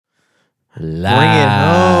Bring it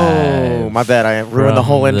home. My bad, I ruined the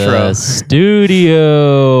whole intro. The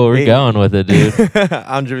studio. We're going with it, dude.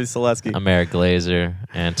 I'm Jimmy Selesky. I'm Eric Glazer,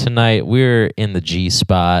 and tonight we're in the G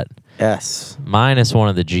spot. Yes. Minus one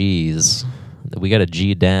of the G's. We got a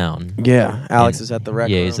G down. Yeah, Alex is at the rec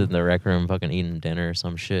room. Yeah, he's in the rec room fucking eating dinner or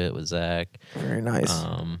some shit with Zach. Very nice.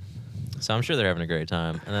 So I'm sure they're having a great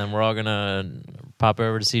time. And then we're all going to pop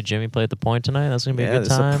over to see Jimmy play at the Point tonight. That's going to be a good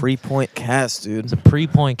time. It's a pre-point cast, dude. It's a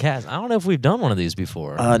pre-point cast. I don't know if we've done one of these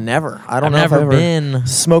before. Never. I don't I've know never if I've been ever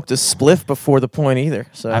smoked a spliff before the Point either.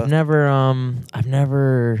 So I've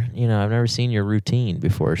never seen your routine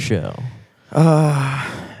before a show.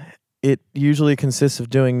 It usually consists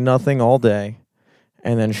of doing nothing all day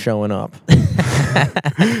and then showing up.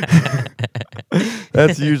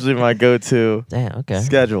 That's usually my go-to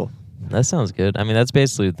schedule. That sounds good. I mean, that's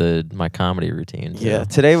basically my comedy routine. Too. Yeah,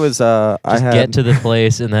 today was get to the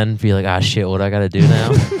place and then be like, shit, what do I got to do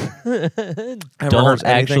now?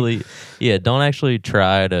 Don't actually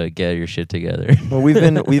try to get your shit together. Well,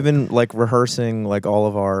 we've been like rehearsing like all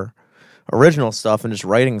of our original stuff and just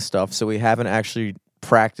writing stuff, so we haven't actually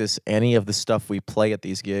practice any of the stuff we play at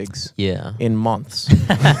these gigs in months.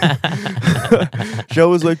 Joe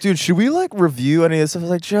was like, dude, should we like review any of this? I was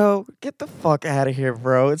like, Joe, get the fuck out of here,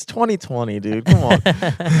 bro. It's 2020, dude. Come on.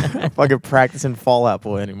 I'm not fucking practicing Fall Out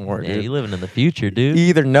Boy anymore, dude. You living in the future, dude. You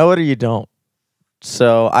either know it or you don't.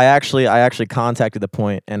 So I actually contacted the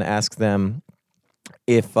Point and asked them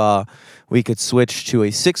if we could switch to a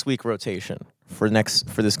 6-week rotation for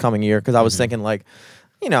this coming year, because I was thinking like,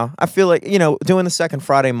 I feel like, doing the second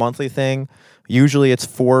Friday monthly thing, usually it's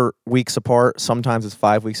 4 weeks apart. Sometimes it's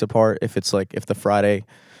 5 weeks apart if the Friday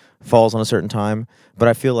falls on a certain time. But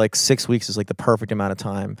I feel like 6 weeks is like the perfect amount of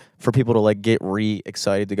time for people to like get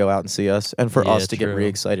re-excited to go out and see us, and for us to get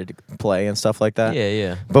re-excited to play and stuff like that.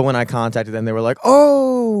 Yeah. But when I contacted them, they were like,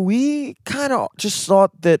 oh, we kind of just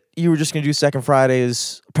thought that you were just going to do second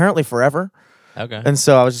Fridays apparently forever. Okay. And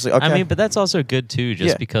so I was just like, okay. I mean, but that's also good too,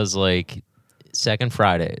 just because like, second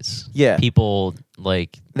Fridays. Yeah. People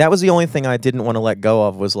like... That was the only thing I didn't want to let go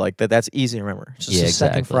of, was like that's easy to remember. It's just the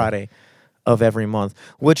second Friday of every month,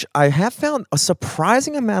 which I have found a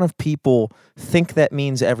surprising amount of people think that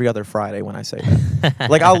means every other Friday when I say that.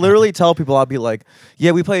 Like, I'll literally tell people, I'll be like,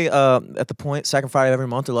 yeah, we play at the Point second Friday of every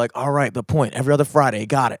month. They're like, all right, the Point every other Friday.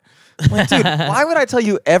 Got it. I'm like, dude, why would I tell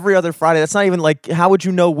you every other Friday? That's not even like, how would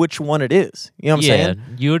you know which one it is? You know what I'm saying?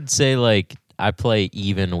 Yeah, you would say like, I play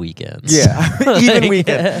even weekends. Yeah, even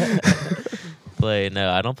weekend.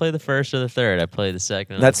 I don't play the first or the third. I play the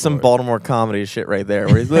second. That's some Baltimore comedy shit right there.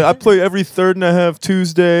 Where he's like, I play every third and a half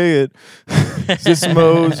Tuesday at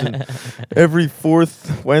Sismo's, and every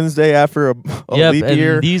fourth Wednesday after a leap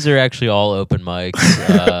year. And these are actually all open mics.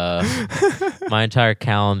 My entire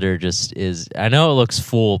calendar just is. I know it looks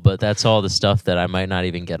full, but that's all the stuff that I might not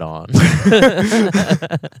even get on.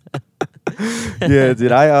 Yeah,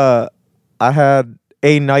 dude. I had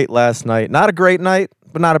a night last night. Not a great night,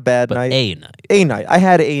 but not a bad night. A night. A night. I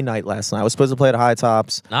had a night last night. I was supposed to play at High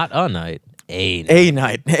Tops. Not a night. A night. A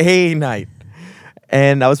night. A night.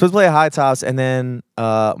 And I was supposed to play at High Tops, and then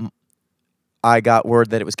I got word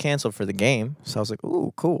that it was canceled for the game. So I was like,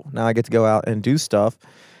 ooh, cool. Now I get to go out and do stuff.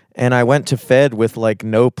 And I went to Fed with like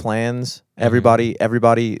no plans. Everybody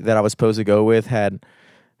that I was supposed to go with had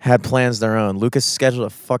plans of their own. Lucas scheduled a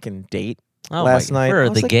fucking date last night. For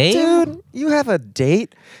the game? Dude, you have a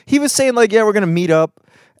date? He was saying like, yeah, we're going to meet up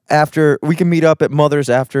after, we can meet up at Mother's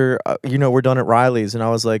after, we're done at Riley's. And I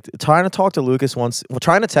was like, trying to text Lucas once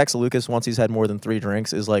he's had more than 3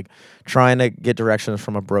 drinks is like trying to get directions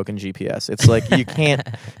from a broken GPS. It's like, you can't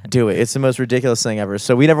do it. It's the most ridiculous thing ever.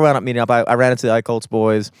 So we never wound up meeting up. I ran into the iColts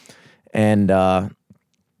boys, and I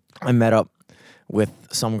met up with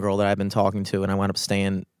some girl that I've been talking to, and I wound up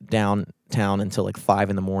staying downtown until like 5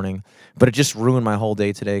 a.m. But it just ruined my whole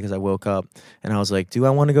day today, because I woke up and I was like, do I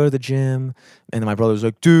want to go to the gym? And then my brother was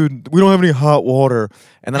like, dude, we don't have any hot water.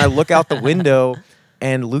 And then I look out the window,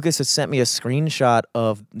 and Lucas has sent me a screenshot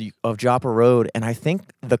of Joppa Road, and I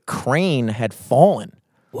think the crane had fallen.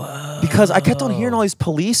 Whoa. Because I kept on hearing all these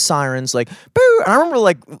police sirens, like, boo! And I remember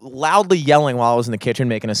like loudly yelling while I was in the kitchen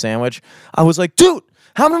making a sandwich. I was like, dude,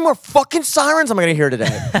 how many more fucking sirens am I going to hear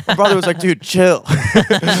today? My brother was like, dude, chill.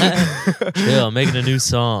 Chill, I'm making a new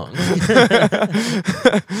song.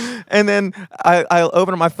 And then I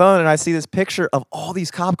open up my phone, and I see this picture of all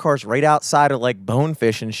these cop cars right outside of like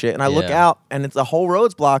Bonefish and shit. And I look out, and the whole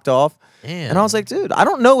road's blocked off. Damn. And I was like, dude, I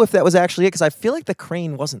don't know if that was actually it because I feel like the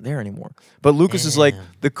crane wasn't there anymore. But Lucas is like,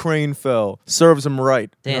 the crane fell. Serves him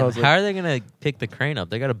right. Damn, how are they going to pick the crane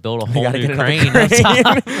up? They got to build a whole new crane. On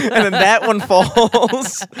top. And then that one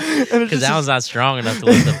falls. Because that one's not strong enough to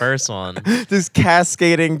lift the first one. This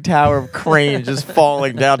cascading tower of crane just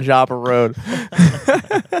falling down Joppa Road.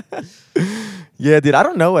 Yeah, dude, I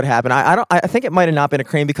don't know what happened. I think it might have not been a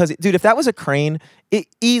crane because, dude, if that was a crane, it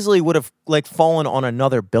easily would have like fallen on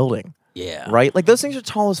another building. Yeah. Right? Like those things are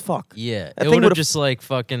tall as fuck. Yeah. It would have just like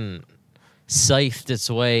fucking scythed its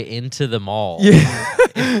way into the mall. Yeah.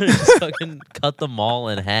 Just fucking cut the mall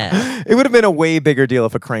in half. It would have been a way bigger deal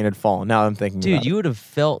if a crane had fallen. Now I'm thinking, dude, you would have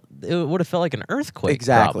felt like an earthquake.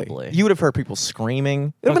 Exactly. Probably. You would have heard people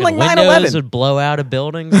screaming. It would have been like 9/11. Windows would blow out a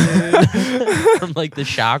building, dude, from like the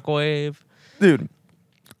shockwave. Dude,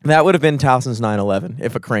 that would have been Towson's 9/11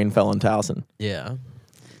 if a crane fell in Towson. Yeah.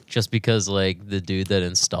 Just because, like, the dude that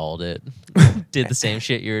installed it did the same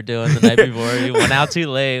shit you were doing the night before. He went out too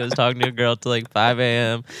late, was talking to a girl till like 5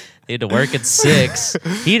 a.m. He had to work at 6.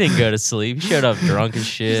 He didn't go to sleep. He showed up drunk as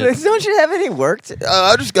shit. Like, don't you have any work?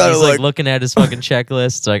 I just got to He's like looking at his fucking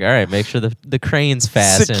checklist. It's like, all right, make sure the crane's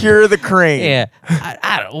fastened. Secure the crane. Yeah.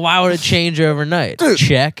 I don't, why would it change overnight? Dude.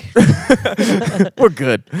 Check. We're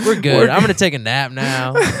good. We're good. I'm going to take a nap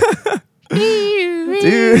now.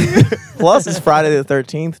 Dude. Plus, it's Friday the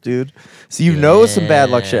 13th, dude. So you know some bad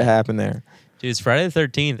luck shit happened there. Dude, it's Friday the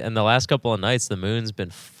 13th, and the last couple of nights, the moon's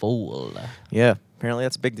been full. Yeah, apparently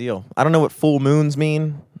that's a big deal. I don't know what full moons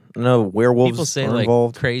mean. I know werewolves people say, are like,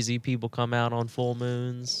 involved. Crazy people come out on full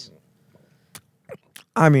moons.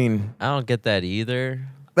 I mean, I don't get that either.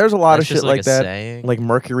 There's a lot That's of shit like that. Saying. Like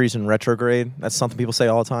Mercury's in retrograde. That's something people say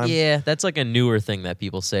all the time. Yeah, that's like a newer thing that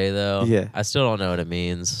people say, though. Yeah. I still don't know what it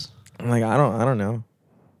means. I'm like, I don't know.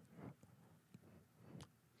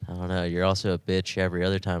 I don't know. You're also a bitch every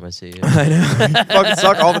other time I see you. I know. You fucking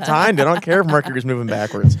suck all the time, dude. I don't care if Mercury's moving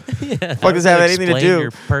backwards. Yeah, Fuck does that have anything to do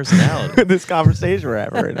your personality? with this conversation we're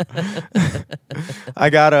having right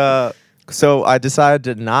now? So I decided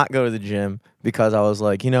to not go to the gym because I was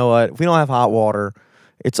like, you know what? If we don't have hot water,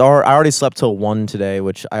 I already slept till 1 today,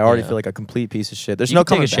 which I already feel like a complete piece of shit. There's no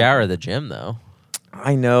coming take a shower at the gym though.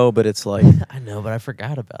 I know, but it's like I know, but I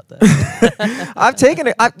forgot about that. I've taken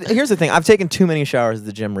it. Here's the thing: I've taken too many showers at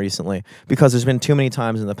the gym recently because there's been too many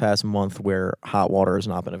times in the past month where hot water has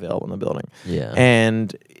not been available in the building. Yeah,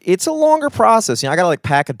 and it's a longer process. You know, I gotta like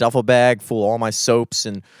pack a duffel bag full of all my soaps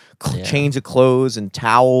and change of clothes and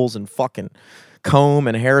towels and fucking comb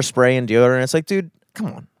and hairspray and deodorant. It's like, dude, come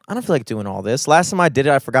on. I don't feel like doing all this. Last time I did it,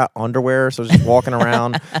 I forgot underwear, so I was just walking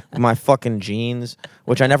around with my fucking jeans,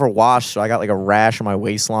 which I never washed, so I got like a rash on my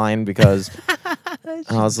waistline because I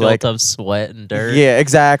was built up sweat and dirt. Yeah,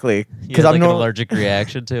 exactly. Because I'm like an allergic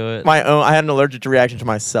reaction to it. I had an allergic reaction to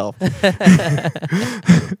myself. So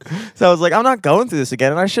I was like, I'm not going through this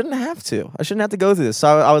again, and I shouldn't have to. I shouldn't have to go through this.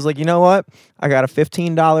 So I was like, you know what? I got a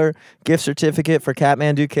 $15 gift certificate for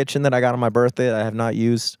Kathmandu Kitchen that I got on my birthday that I have not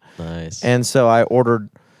used. Nice. And so I ordered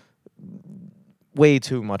way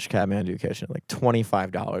too much Kathmandu Kitchen, like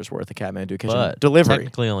 $25 worth of Kathmandu Kitchen but delivery.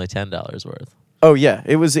 Technically only $10 worth. Oh yeah,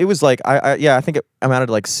 it was like I think it amounted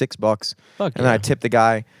to like $6, and then I tipped the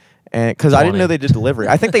guy, and because I didn't know they did delivery.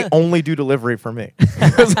 I think they only do delivery for me.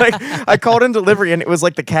 It was like I called in delivery, and it was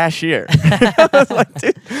like the cashier. I was like,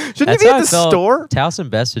 dude, shouldn't you be at the store? Towson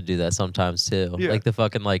Best would do that sometimes too. Yeah. Like the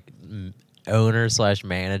fucking like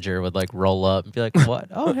owner/manager would like roll up and be like, "What?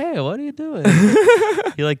 Oh hey, what are you doing?"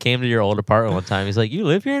 He like came to your old apartment one time. He's like, "You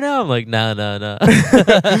live here now?" I'm like, "No.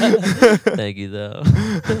 Thank you though."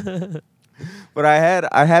 But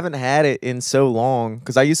I haven't had it in so long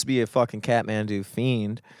because I used to be a fucking Kathmandu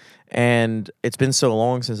fiend, and it's been so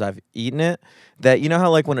long since I've eaten it that you know how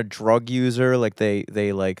like when a drug user like they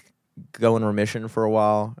like go in remission for a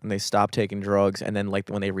while and they stop taking drugs and then like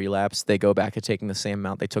when they relapse they go back to taking the same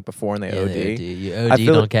amount they took before and they OD. You I OD'd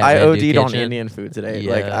on Kathmandu I OD'd Kitchen? on Indian food today.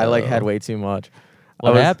 Like I like had way too much.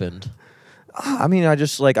 What happened? I mean, I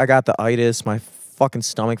just like I got the itis. My fucking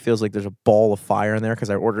stomach feels like there's a ball of fire in there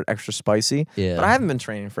because I ordered extra spicy. Yeah. But I haven't been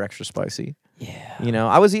training for extra spicy. Yeah. You know,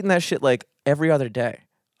 I was eating that shit like every other day.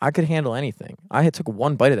 I could handle anything. I took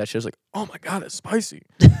one bite of that shit. I was like, oh my God, it's spicy.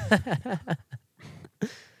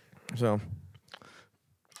 So.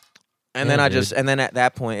 And then and then at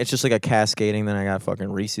that point, it's just like a cascading. Then I got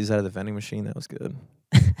fucking Reese's out of the vending machine. That was good.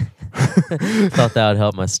 Thought that would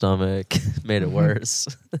help my stomach. Made it worse.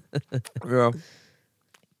 Yeah.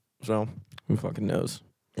 So, who fucking knows?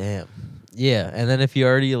 Damn. Yeah, and then if you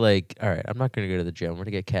already like, all right, I'm not going to go to the gym. I'm going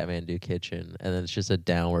to get Kathmandu Kitchen, and then it's just a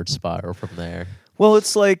downward spiral from there. Well,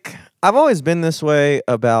 it's like, I've always been this way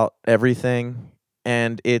about everything.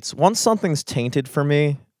 and it's once something's tainted for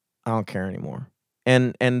me, I don't care anymore.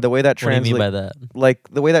 And the way that What do you mean translates, by that? like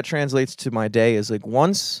the way that translates to my day is like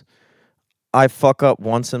once I fuck up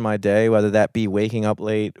once in my day, whether that be waking up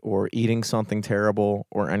late or eating something terrible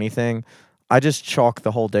or anything, I just chalk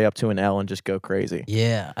the whole day up to an L and just go crazy.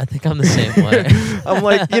 Yeah, I think I'm the same way. I'm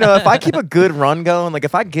like, if I keep a good run going, like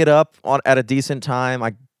if I get up at a decent time,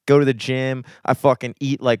 I go to the gym, I fucking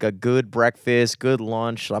eat like a good breakfast, good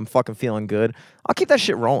lunch, I'm fucking feeling good. I'll keep that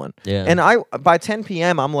shit rolling. Yeah. And by 10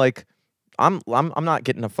 p.m. I'm like, I'm not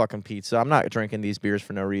getting a fucking pizza. I'm not drinking these beers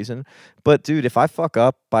for no reason. But dude, if I fuck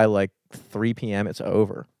up by like 3 p.m., it's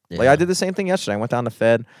over. Like Yeah. I did the same thing yesterday. I went down to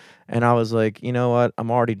Fed and I was like, you know what? I'm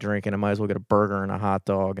already drinking. I might as well get a burger and a hot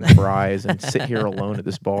dog and fries and sit here alone at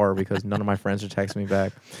this bar because none of my friends are texting me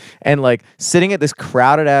back. And like sitting at this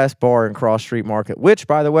crowded ass bar in Cross Street Market, which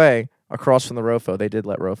by the way, across from the Rofo, they did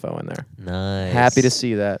let Rofo in there. Nice. Happy to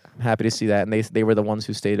see that. Happy to see that. And they were the ones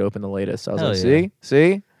who stayed open the latest. I was Hell like, yeah.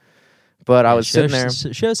 see? But I Yeah, was sitting there.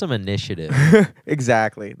 Show some initiative.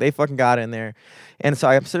 Exactly. They fucking got in there. And so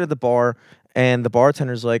I'm sitting at the bar, and the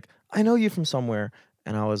bartender's like, I know you from somewhere.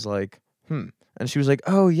 And I was like, And she was like,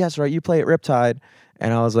 oh, yes, right. You play at Riptide.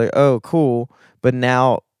 And I was like, oh, cool. But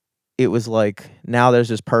now it was like, now there's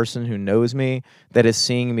this person who knows me that is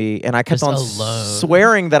seeing me. And I kept Just on alone.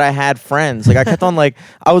 swearing that I had friends. Like, I kept on like,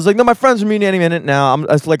 I was like, no, my friends are meeting any minute now. I'm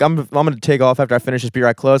going to take off after I finish this beer.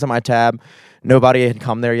 I closed on my tab. Nobody had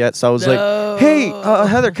come there yet. So I was like, hey,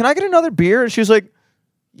 Heather, can I get another beer? And she was like,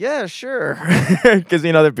 yeah, sure. Gives me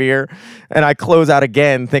another beer. And I close out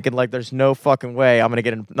again thinking like there's no fucking way I'm going to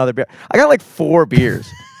get another beer. I got like 4 beers.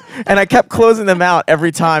 And I kept closing them out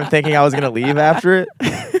every time thinking I was going to leave after it.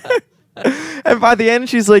 And by the end,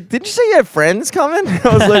 she's like, did you say you had friends coming?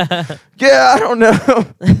 I was like, yeah, I don't know.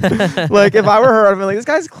 Like, if I were her, I'd be like, this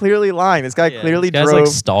guy's clearly lying. This guy clearly this guy's drove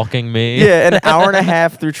like stalking me. yeah, an hour and a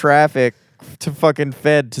half through traffic to fucking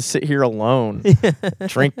Fed to sit here alone.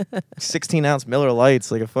 Drink 16-ounce Miller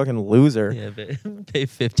Lights like a fucking loser. Yeah, pay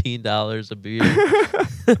 $15 a beer.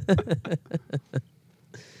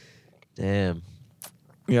 Damn.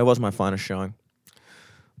 Yeah, it was my finest showing.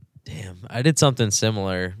 Damn. I did something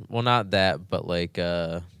similar. Well, not that, but like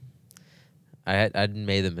I'd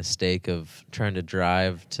made the mistake of trying to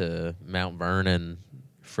drive to Mount Vernon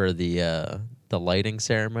for the lighting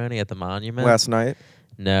ceremony at the monument. Last night?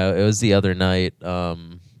 No, it was the other night.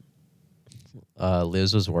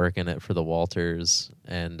 Liz was working it for the Walters,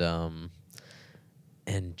 and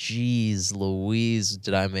geez Louise,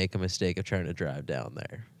 did I make a mistake of trying to drive down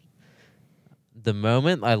there. The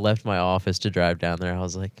moment I left my office to drive down there, I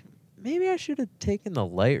was like, maybe I should have taken the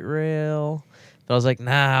light rail. But I was like,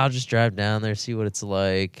 nah, I'll just drive down there, see what it's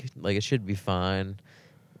like. Like, it should be fine.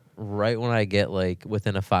 Right when I get, like,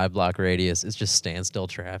 within a 5-block radius, it's just standstill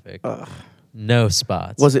traffic. Ugh. No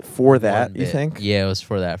spots. Was it for that, One you bit. think? Yeah, it was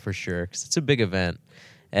for that for sure. Because it's a big event.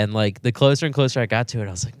 And, like, the closer and closer I got to it,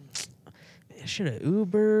 I was like, I should have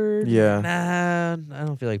Ubered. Yeah. Nah, I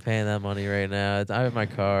don't feel like paying that money right now. I have my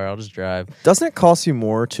car. I'll just drive. Doesn't it cost you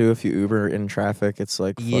more, too, if you Uber in traffic? It's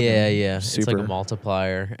like fucking Yeah. It's super. like a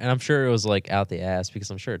multiplier. And I'm sure it was, like, out the ass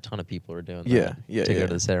because I'm sure a ton of people were doing that Yeah, to yeah. go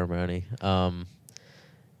to the ceremony. And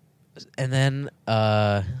then,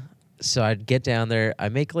 so I'd get down there. I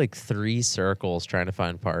make, like, 3 circles trying to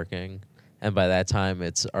find parking. And by that time,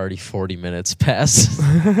 it's already 40 minutes past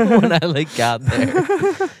when I, like, got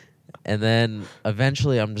there. And then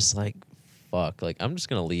eventually I'm just like, fuck, like, I'm just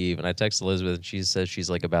going to leave. And I text Elizabeth, and she says she's,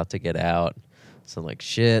 like, about to get out. So I'm like,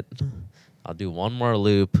 shit, I'll do one more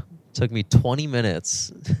loop. Took me 20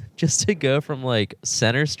 minutes just to go from, like,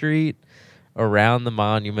 Center Street around the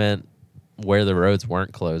monument where the roads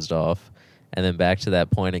weren't closed off and then back to that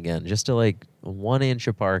point again just to, like, 1 inch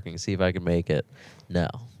of parking, see if I can make it. No.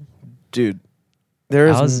 Dude, there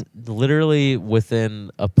is. I was literally within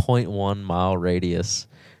a 0.1 mile radius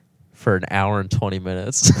for an hour and 20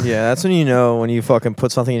 minutes. Yeah, that's when you know when you fucking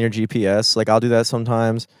put something in your GPS. Like, I'll do that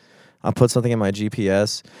sometimes. I'll put something in my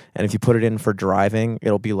GPS, and if you put it in for driving,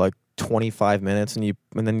 it'll be like 25 minutes, and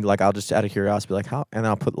then like I'll just out of curiosity be like, how? And then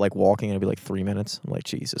I'll put like walking, and it'll be like 3 minutes. I'm like,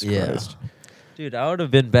 Jesus Christ. Dude, I would have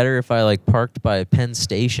been better if I, like, parked by Penn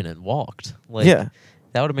Station and walked. Like, Yeah.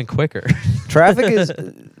 that would have been quicker. Traffic is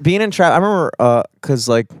being in traffic. I remember because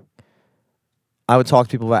like I would talk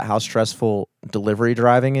to people about how stressful delivery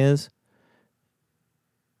driving is,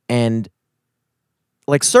 and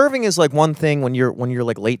like serving is like one thing when you're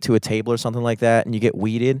like late to a table or something like that, and you get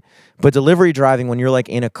weeded. But delivery driving, when you're like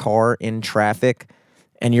in a car in traffic,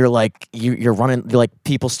 and you're like you're running, you're like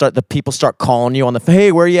people start calling you on the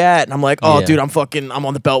hey, where you at? And I'm like, oh Yeah. dude, I'm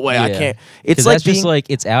on the Beltway. I Yeah. can't. 'Cause It's like that's just being, like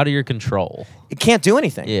it's out of your control. it can't do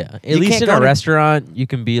anything. Yeah. At You least can't in go a to- restaurant, you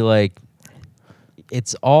can be like,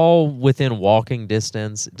 it's all within walking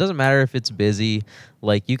distance. It doesn't matter if it's busy.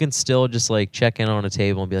 Like you can still just like check in on a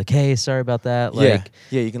table and be like, hey, sorry about that. Like,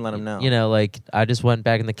 yeah, you can let them know. you know, like I just went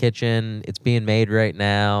back in the kitchen. It's being made right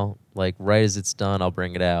now. Like right as it's done, I'll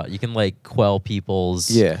bring it out. You can like quell people's,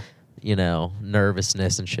 Yeah. you know,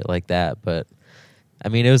 nervousness and shit like that. But I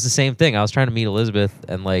mean, it was the same thing. I was trying to meet Elizabeth,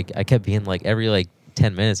 and like I kept being like every like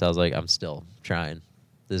 10 minutes, I was like, I'm still trying.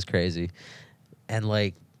 This is crazy. And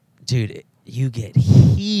like, dude, you get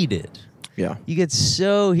heated. Yeah. You get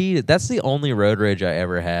so heated. That's the only road rage I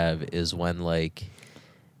ever have is when like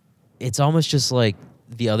it's almost just like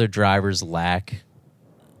the other drivers lack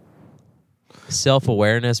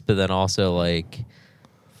self-awareness, but then also like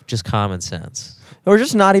just common sense. Or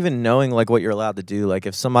just not even knowing like what you're allowed to do. Like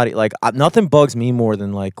if somebody like nothing bugs me more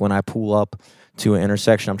than like when I pull up to an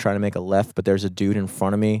intersection, I'm trying to make a left, but there's a dude in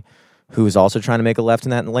front of me who is also trying to make a left in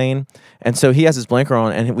that lane. And so he has his blinker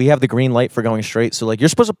on, and we have the green light for going straight. So like you're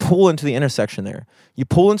supposed to pull into the intersection there. You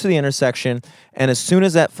pull into the intersection, and as soon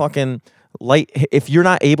as that fucking light, if you're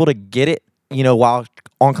not able to get it, you know, while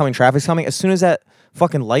oncoming traffic's coming, as soon as that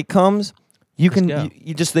fucking light comes, you Just can go.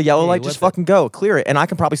 you just the yellow Yeah, you light just whip it. fucking go, clear it, and I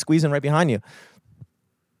can probably squeeze in right behind you.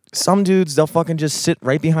 Some dudes, they'll fucking just sit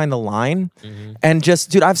right behind the line and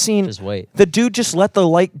dude, I've seen Just wait. the dude just let the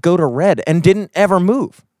light go to red and didn't ever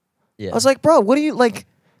move. Yeah. I was like, bro, what do you like?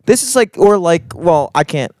 This is like, or like, well, I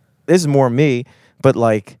can't. This is more me, but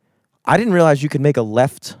like, I didn't realize you could make a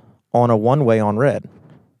left on a one-way on red.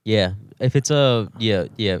 Yeah. If it's a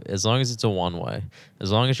as long as it's a one way.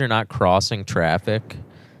 As long as you're not crossing traffic.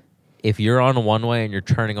 If you're on a one way and you're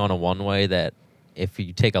turning on a one way that if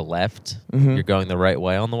you take a left, you're going the right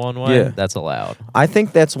way on the one way, Yeah. that's allowed. I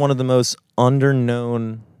think that's one of the most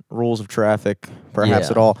underknown rules of traffic, perhaps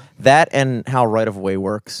Yeah. at all. That and how right-of-way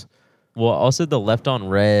works. Well, also the left on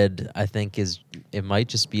red, I think it might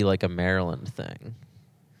just be like a Maryland thing.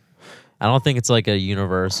 I don't think it's like a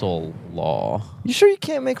universal law. You sure you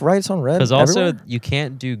can't make rights on red? Because also everywhere? you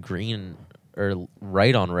can't do green or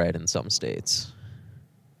right on red in some states.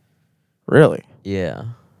 Really? Yeah.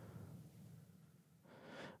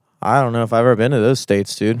 I don't know if I've ever been to those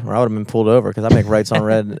states, dude, or I would have been pulled over because I make rights on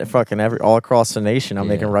red fucking all across the nation. I'm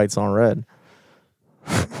making Yeah. rights on red.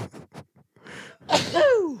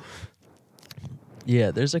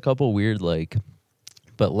 Yeah, there's a couple weird like,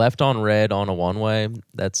 but left on red on a one way,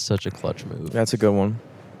 that's such a clutch move. That's a good one.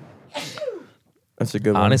 That's a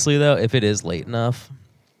good one. Honestly though, if it is late enough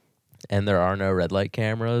and there are no red light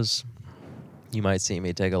cameras, you might see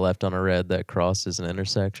me take a left on a red that crosses an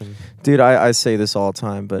intersection. Dude, I say this all the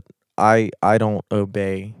time, but I don't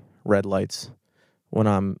obey red lights when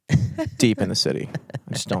I'm deep in the city.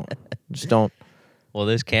 I just don't. Well,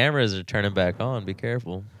 those cameras are turning back on. Be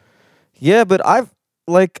careful. Yeah, but I've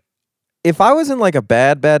like, if I was in like a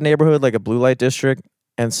bad neighborhood, like a blue light district,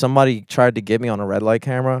 and somebody tried to get me on a red light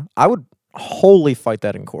camera, I would wholly fight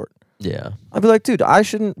that in court. Yeah. I'd be like, dude, I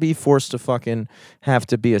shouldn't be forced to fucking have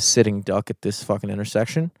to be a sitting duck at this fucking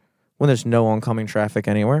intersection when there's no oncoming traffic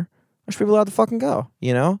anywhere. I should be allowed to fucking go,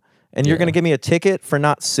 you know? And you're Yeah. going to give me a ticket for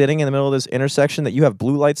not sitting in the middle of this intersection that you have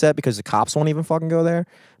blue lights at because the cops won't even fucking go there,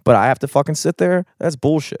 but I have to fucking sit there? That's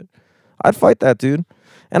bullshit. I'd fight that, dude.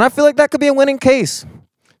 And I feel like that could be a winning case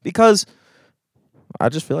because I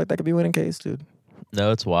just feel like that could be a winning case, dude.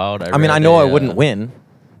 No, it's wild. I mean, I read know a, I wouldn't win,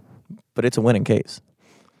 but it's a winning case.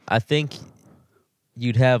 I think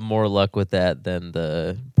you'd have more luck with that than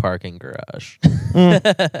the parking garage.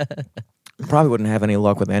 Probably wouldn't have any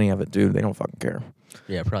luck with any of it, dude. They don't fucking care.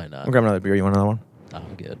 Yeah, probably not. I'll grab another beer. You want another one?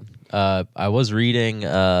 I'm good. I was reading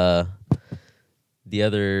the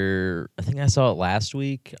other, I think I saw it last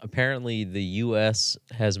week. Apparently, the U.S.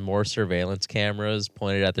 has more surveillance cameras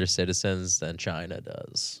pointed at their citizens than China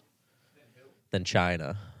does. Than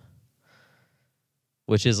China.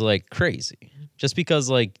 Which is like crazy. Just because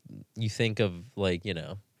like you think of like, you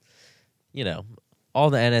know, all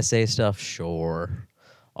the NSA stuff, sure.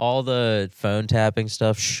 All the phone tapping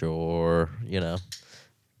stuff, sure. You know,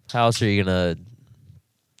 how else are you gonna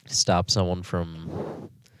stop someone from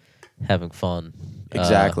having fun?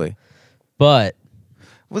 Exactly. But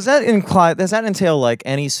Does that entail like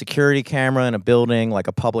any security camera in a building, like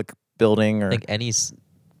a public building, or I think any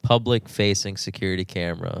public-facing security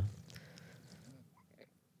camera.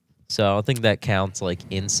 So I don't think that counts like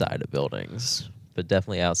inside of buildings, but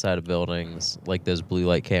definitely outside of buildings, like those blue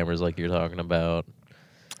light cameras, like you're talking about.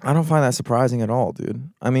 I don't find that surprising at all, dude.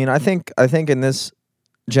 I mean, I think in this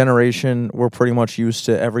generation, we're pretty much used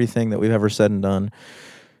to everything that we've ever said and done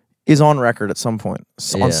is on record at some point,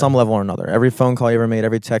 Yeah. on some level or another. Every phone call you ever made,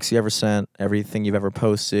 every text you ever sent, everything you've ever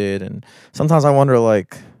posted. And sometimes I wonder,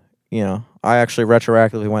 like, I actually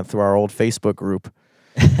retroactively went through our old Facebook group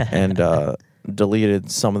and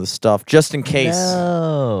deleted some of the stuff just in case.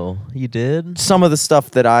 No, you did? Some of the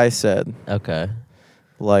stuff that I said. Okay.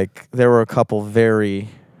 Like, there were a couple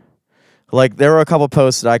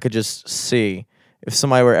posts that I could just see. If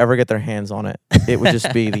somebody were to ever get their hands on it, it would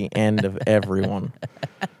just be the end of everyone.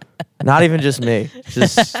 Not even just me,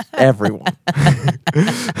 just everyone.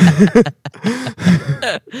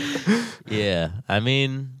 Yeah, I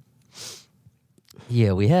mean,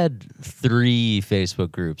 yeah, we had 3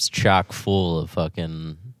 Facebook groups chock full of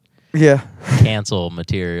fucking Yeah. cancel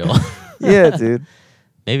material. Yeah, dude.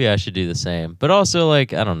 Maybe I should do the same. But also,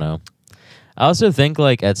 like, I don't know. I also think,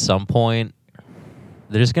 like, at some point,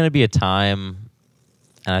 there's going to be a time,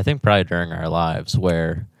 and I think probably during our lives,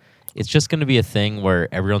 where it's just going to be a thing where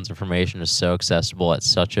everyone's information is so accessible at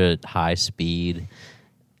such a high speed,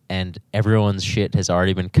 and everyone's shit has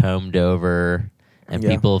already been combed over, and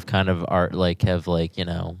people have kind of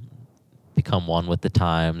become one with the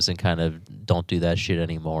times and kind of don't do that shit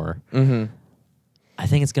anymore. Mm-hmm. I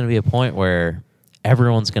think it's going to be a point where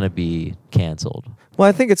everyone's going to be canceled. Well,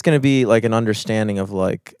 I think it's going to be like an understanding of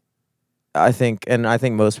like, I think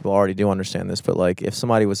most people already do understand this, but like if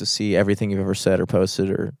somebody was to see everything you've ever said or posted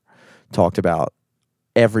or talked about,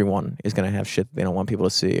 everyone is going to have shit they don't want people to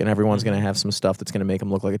see, and everyone's going to have some stuff that's going to make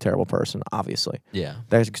them look like a terrible person, obviously. Yeah.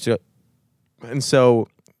 And so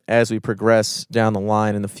as we progress down the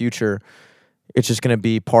line in the future, it's just going to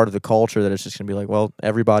be part of the culture that it's just going to be like, well,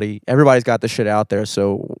 everybody's got this shit out there.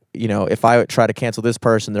 So, if I try to cancel this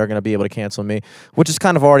person, they're going to be able to cancel me, which is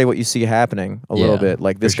kind of already what you see happening a little bit.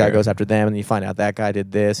 Like this guy goes after them and you find out that guy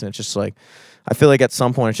did this. And it's just like, I feel like at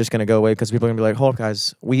some point it's just going to go away because people are going to be like, hold up,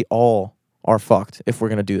 guys, we all are fucked if we're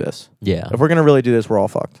going to do this. Yeah. If we're going to really do this, we're all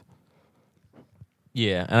fucked.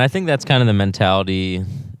 Yeah. And I think that's kind of the mentality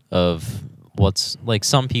of what's like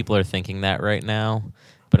some people are thinking that right now.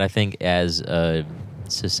 But I think as a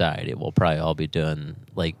society, we'll probably all be doing,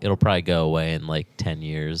 like, it'll probably go away in, like, 10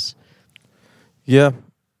 years. Yeah.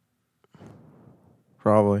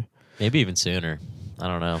 Probably. Maybe even sooner. I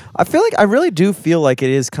don't know. I really do feel like it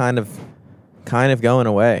is kind of going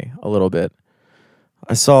away a little bit.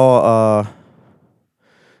 I saw,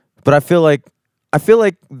 but I feel like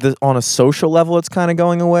on a social level, it's kind of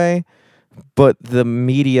going away. But the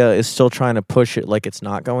media is still trying to push it like it's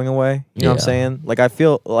not going away. You know what I'm saying? Like I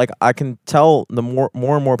feel like I can tell the more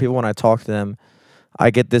and more people when I talk to them, I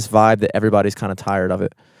get this vibe that everybody's kind of tired of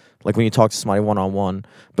it. Like when you talk to somebody one-on-one.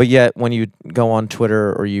 But yet when you go on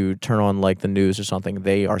Twitter or you turn on like the news or something,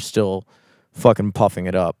 they are still fucking puffing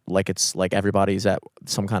it up. Like it's like everybody's at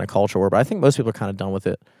some kind of culture war. But I think most people are kind of done with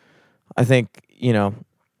it. I think,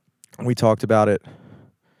 we talked about it.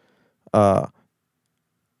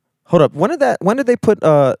 Hold up. When did they put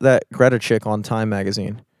that Greta chick on Time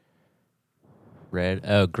magazine?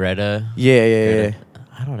 Greta. Yeah.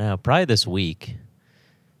 I don't know. Probably this week.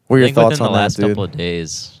 What are your thoughts within on the last that, dude? couple of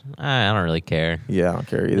days? I don't really care. Yeah, I don't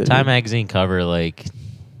care either. The Time magazine cover, like,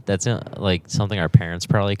 that's like something our parents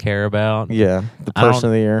probably care about. Yeah, the person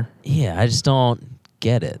of the year. Yeah, I just don't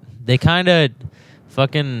get it. They kind of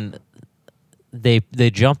fucking they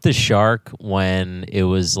jumped the shark when it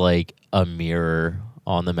was like a mirror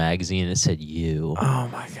on the magazine. It said you. Oh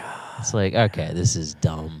my god. It's like, okay, this is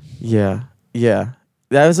dumb. Yeah. I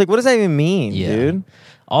was like, what does that even mean, Yeah. dude?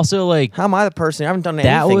 Also, like, How am I the person? I haven't done anything.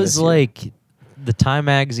 that was this year. like the Time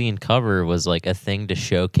magazine cover was like a thing to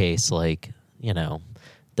showcase, like,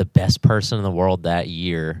 the best person in the world that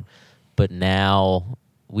year. But now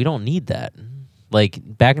we don't need that. Like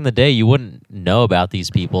back in the day, you wouldn't know about these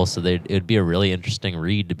people, so it would be a really interesting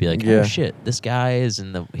read to be like, Yeah. oh shit, this guy is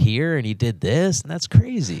here and he did this, and that's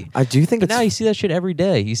crazy. I do think But now you see that shit every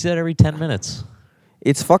day. You see that every 10 minutes.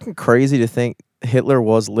 it's fucking crazy to think Hitler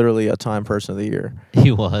was literally a Time Person of the Year.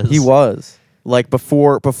 He was. He was. Like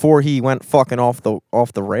before he went fucking off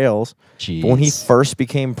the rails. Jeez. But when he first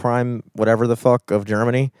became prime whatever the fuck of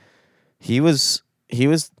Germany, he was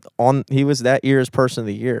that year's person of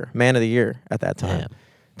the year, man of the year at that time. Damn.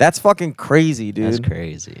 That's fucking crazy, dude. That's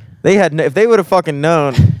crazy. They had if they would have fucking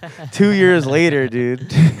known 2 years later,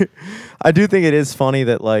 dude. I do think it is funny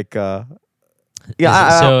that like So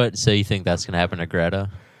you think that's gonna happen to Greta?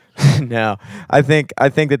 no. I think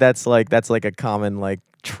that's like a common like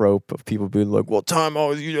trope of people being like, well, Time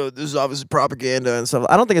always, this is obviously propaganda and stuff.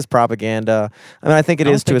 I don't think it's propaganda. I mean, I think it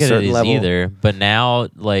is to a certain level either. But now,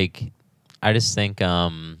 like, I just think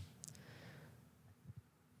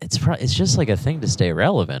it's just like a thing to stay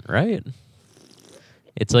relevant, right?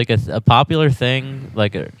 It's like a popular thing.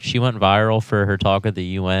 Like she went viral for her talk at the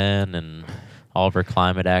UN and all of her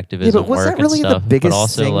climate activism was work that really and the stuff. biggest but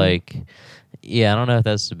also thing? like, yeah, I don't know if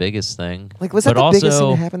that's the biggest thing. Like, was that but the biggest thing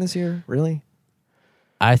also, to happen this year? Really?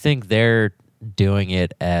 I think they're doing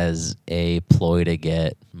it as a ploy to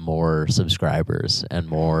get more subscribers and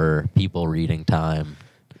more people reading time.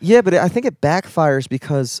 Yeah, but I think it backfires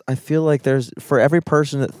because I feel like there's, for every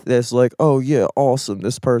person that's like, oh yeah, awesome,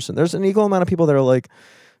 this person, there's an equal amount of people that are like,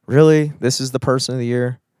 really, this is the person of the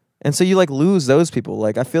year, and so you like lose those people.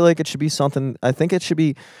 Like, I feel like it should be something. I think it should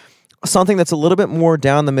be something that's a little bit more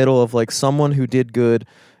down the middle of like someone who did good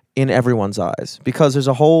in everyone's eyes, because there's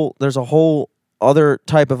a whole other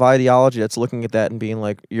type of ideology that's looking at that and being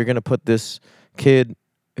like, you're gonna put this kid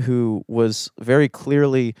who was very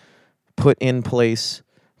clearly put in place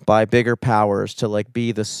by bigger powers to like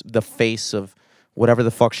be the face of whatever the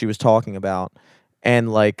fuck she was talking about,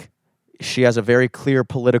 and like she has a very clear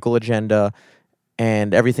political agenda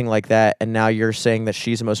and everything like that, and now you're saying that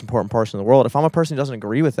she's the most important person in the world. If I'm a person who doesn't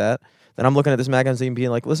agree with that, then I'm looking at this magazine being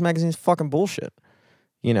like, well, this magazine's fucking bullshit.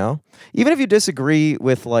 You know? Even if you disagree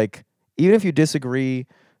with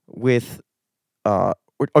or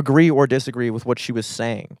agree or disagree with what she was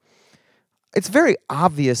saying, it's very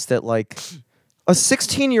obvious that like a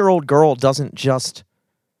 16-year-old girl doesn't just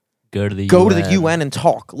Go to the UN and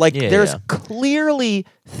talk. Like, there's clearly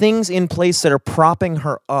things in place that are propping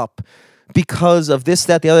her up because of this,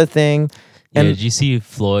 that, the other thing. Yeah, And did you see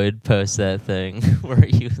Floyd post that thing where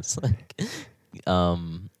he was like,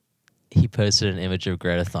 he posted an image of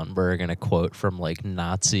Greta Thunberg and a quote from like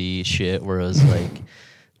Nazi shit where it was like,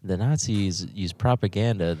 the Nazis use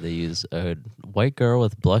propaganda. They use a white girl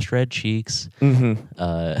with blush red cheeks, blonde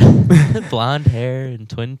hair and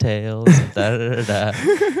twin tails, and da da da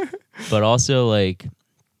da. But also, like,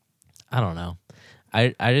 I don't know.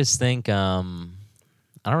 I just think I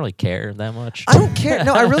don't really care that much. I don't care.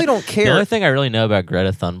 No, I really don't care. The only thing I really know about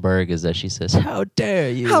Greta Thunberg is that she says, "How dare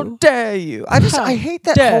you? How dare you?" I hate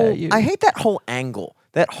that I hate that whole angle.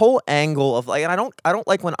 That whole angle of like, and I don't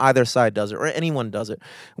like when either side does it or anyone does it.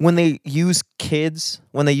 When they use kids,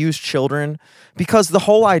 when they use children, because the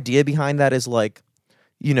whole idea behind that is like,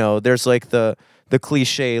 you know, there's like the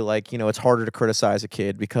cliche, like, you know, it's harder to criticize a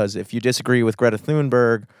kid because if you disagree with Greta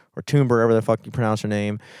Thunberg or Thunberg, whatever the fuck you pronounce her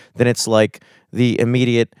name, then it's like the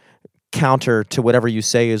immediate counter to whatever you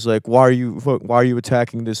say is like, why are you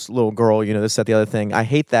attacking this little girl, you know, this, that, the other thing. I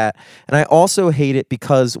hate that. And I also hate it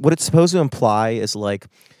because what it's supposed to imply is like,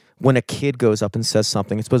 when a kid goes up and says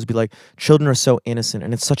something, it's supposed to be like, children are so innocent,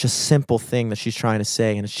 and it's such a simple thing that she's trying to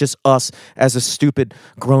say, and it's just us as a stupid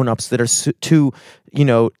grown-ups that are too, you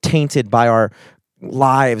know, tainted by our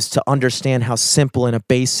lives to understand how simple and a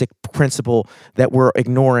basic principle that we're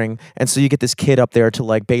ignoring. And so you get this kid up there to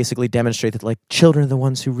like basically demonstrate that like children are the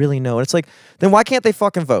ones who really know. And it's like, then why can't they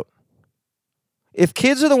fucking vote? If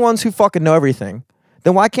kids are the ones who fucking know everything,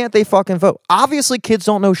 then why can't they fucking vote? Obviously kids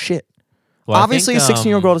don't know shit. Well, obviously think, a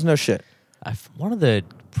 16-year-old girl doesn't know shit. One of the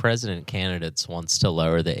president candidates wants to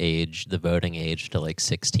lower the voting age to like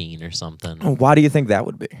 16 or something. Why do you think that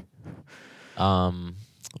would be?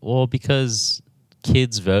 Well, because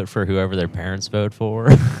kids vote for whoever their parents vote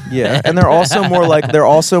for. Yeah, and they're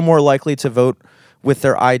also more likely to vote with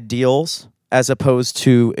their ideals as opposed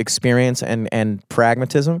to experience and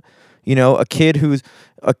pragmatism. You know,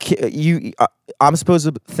 I'm supposed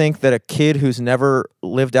to think that a kid who's never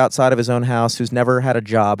lived outside of his own house, who's never had a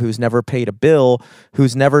job, who's never paid a bill,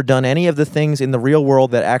 who's never done any of the things in the real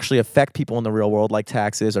world that actually affect people in the real world, like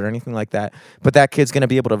taxes or anything like that, but that kid's going to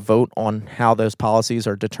be able to vote on how those policies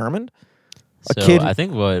are determined. I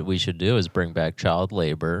think what we should do is bring back child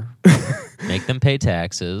labor, make them pay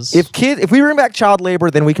taxes. If we bring back child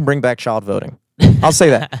labor, then we can bring back child voting. I'll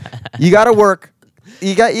say that. You got to work.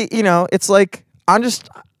 You know, it's like,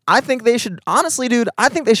 I think they should, honestly, dude, I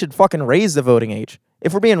think they should fucking raise the voting age.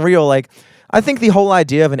 If we're being real, like, I think the whole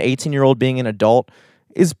idea of an 18-year-old being an adult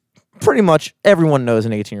is pretty much, everyone knows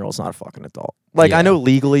an 18-year-old's not a fucking adult. Like, yeah. I know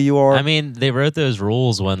legally you are. I mean, they wrote those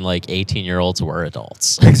rules when, like, 18-year-olds were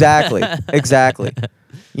adults. Exactly.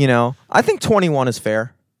 You know, I think 21 is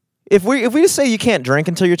fair. If we just say you can't drink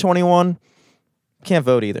until you're 21, you can't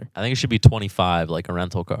vote either. I think it should be 25, like a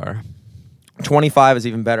rental car. 25 is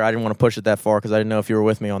even better. I didn't want to push it that far because I didn't know if you were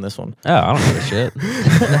with me on this one. Oh, I don't give a shit.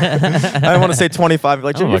 I didn't want to say 25.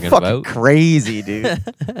 Like, you're fucking crazy, dude.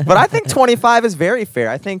 But I think 25 is very fair.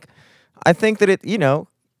 I think that it, you know,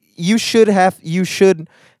 you should have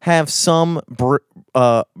some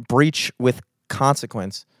breach with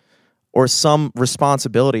consequence or some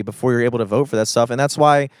responsibility before you're able to vote for that stuff. And that's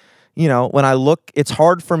why, you know, when I look, it's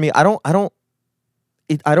hard for me. I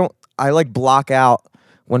like block out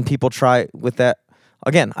when people try with that.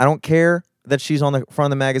 Again, I don't care that she's on the front of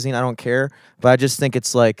the magazine. I don't care, but I just think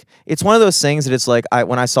it's like, it's one of those things that it's like,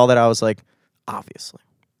 when I saw that, I was like, obviously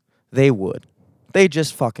they would. They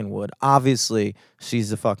just fucking would. Obviously she's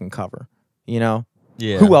the fucking cover, you know?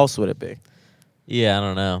 Yeah. Who else would it be? Yeah, I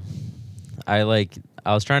don't know. I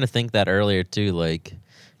was trying to think that earlier too, like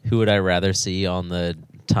who would I rather see on the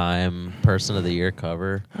Time Person of the Year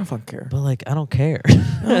cover? I don't fucking care. But like I don't care.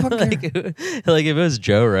 I don't fucking care. like if it was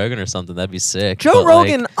Joe Rogan or something, that'd be sick. Joe but,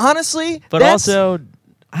 Rogan, like, honestly, but also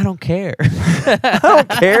I don't care. I don't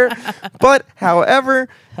care. But however,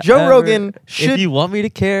 Joe Rogan should. If you want me to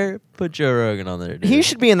care, put Joe Rogan on there. Dude. He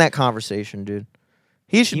should be in that conversation, dude.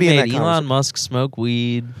 He should be in that made conversation. Elon Musk smoke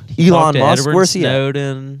weed. He Elon talked to Musk? Edward Where's he at?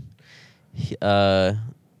 Snowden.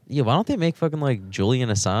 Yeah, why don't they make fucking like Julian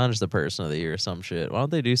Assange the Person of the Year or some shit? Why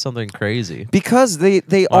don't they do something crazy? Because they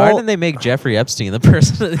Why all didn't they make Jeffrey Epstein the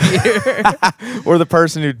Person of the Year? or the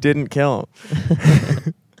person who didn't kill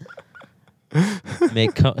him.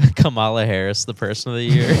 Make Kamala Harris the Person of the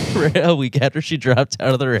Year a week after she dropped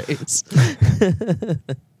out of the race.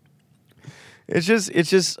 It's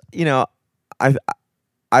just you know,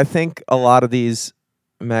 I think a lot of these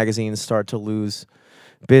magazines start to lose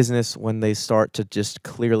business when they start to just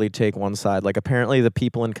clearly take one side. Like apparently the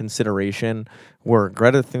people in consideration were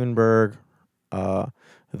Greta Thunberg, the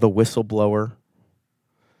whistleblower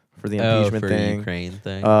for the impeachment for thing, Ukraine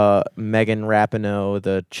thing. Megan Rapinoe,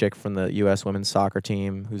 the chick from the U.S. women's soccer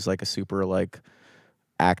team, who's like a super like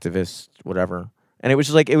activist, whatever. And it was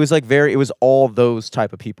just like it was all those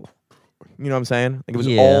type of people. You know what I'm saying? Like it was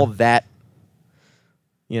all that.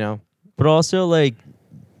 You know, but also like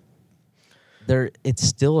it's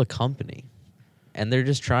still a company, and they're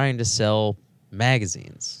just trying to sell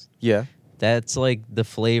magazines. yeah. That's like the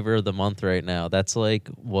flavor of the month right now. That's like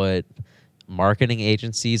what marketing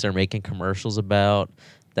agencies are making commercials about.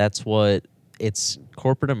 That's what it's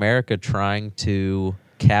corporate America trying to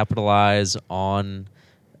capitalize on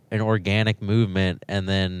an organic movement and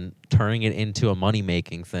then turning it into a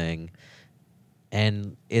money-making thing.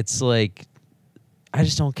 And it's like, I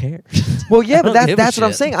just don't care. Well, yeah, but I don't give a that's what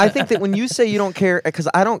I'm shit. saying. I think that when you say you don't care, because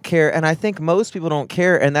I don't care, and I think most people don't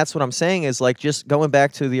care, and that's what I'm saying is like just going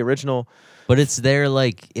back to the original. But it's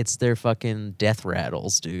their fucking death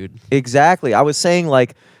rattles, dude. Exactly. I was saying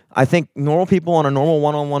like I think normal people on a normal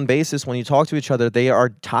one-on-one basis, when you talk to each other, they are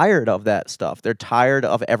tired of that stuff. They're tired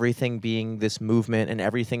of everything being this movement and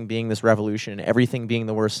everything being this revolution and everything being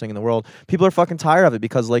the worst thing in the world. People are fucking tired of it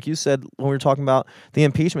because, like you said, when we were talking about the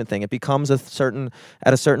impeachment thing, it becomes at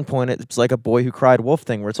a certain point, it's like a boy who cried wolf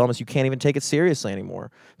thing where it's almost you can't even take it seriously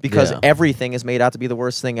anymore because everything is made out to be the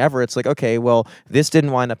worst thing ever. It's like, okay, well, this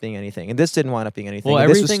didn't wind up being anything and this didn't wind up being anything. Well, and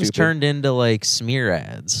this was everything's stupid. turned into like smear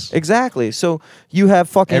ads. Exactly. So you have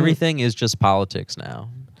fucking Everything is just politics now.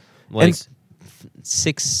 Like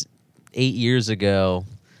 6-8 years ago,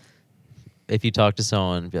 if you talk to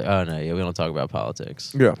someone, be like, oh no, yeah, we don't talk about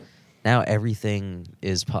politics. Yeah. Now everything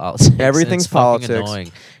is politics. Everything's it's fucking politics.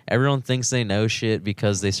 Annoying. Everyone thinks they know shit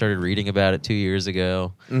because they started reading about it 2 years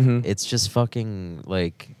ago. Mm-hmm. It's just fucking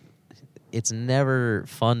like, it's never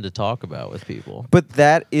fun to talk about with people. But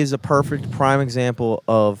that is a perfect prime example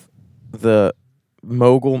of the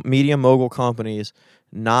media mogul companies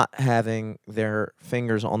not having their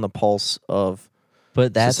fingers on the pulse of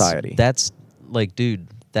society. That's like, dude,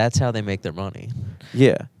 that's how they make their money.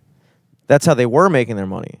 Yeah. That's how they were making their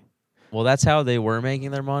money. Well, that's how they were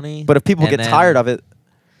making their money. But if people get tired of it,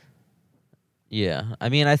 yeah. I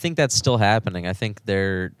mean, I think that's still happening. I think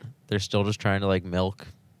they're still just trying to like milk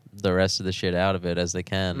the rest of the shit out of it as they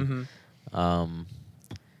can. mm-hmm.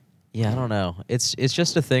 Yeah, I don't know. It's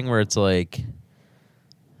just a thing where it's like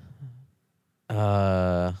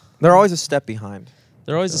they're always a step behind.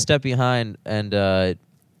 They're always a step behind, and I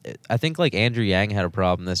think like Andrew Yang had a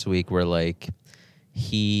problem this week where like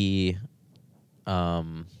he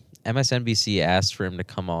MSNBC asked for him to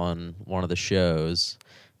come on one of the shows,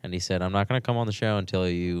 and he said, I'm not going to come on the show until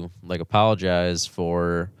you like apologize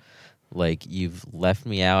for like you've left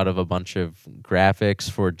me out of a bunch of graphics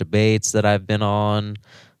for debates that I've been on.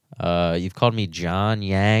 You've called me John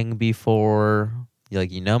Yang before.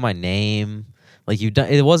 Like, you know my name. Like, you've done,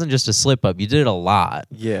 it wasn't just a slip up. You did it a lot.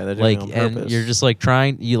 Yeah, they're like, doing it on and purpose. you're just like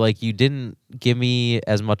you didn't give me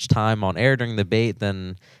as much time on air during the debate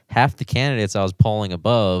than half the candidates I was polling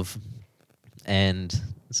above. And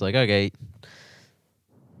it's like, okay,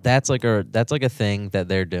 that's like a thing that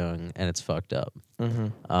they're doing, and it's fucked up.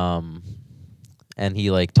 Mm-hmm. And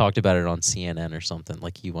he like talked about it on CNN or something.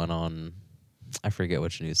 Like he went on I forget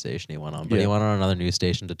which news station he went on, but Yeah. he went on another news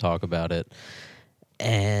station to talk about it.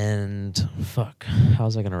 And fuck,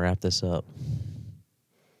 how's I gonna wrap this up?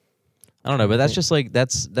 I don't know, but that's just like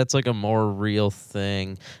that's like a more real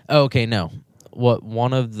thing. Oh, okay, no. What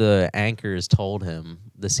one of the anchors told him,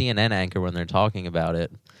 the CNN anchor, when they're talking about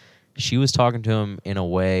it, she was talking to him in a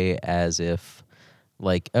way as if,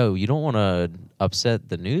 like, oh, you don't want to upset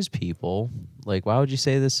the news people. Like, why would you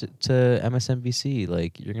say this to MSNBC?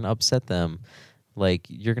 Like, you're gonna upset them. Like,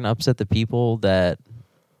 you're gonna upset the people that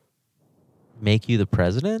make you the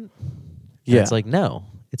president. And Yeah. it's like, no,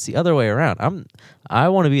 it's the other way around. I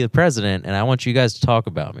want to be the president, and I want you guys to talk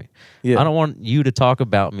about me. Yeah. I don't want you to talk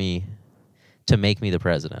about me to make me the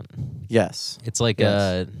president. Yes. It's like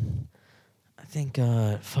Yes. I think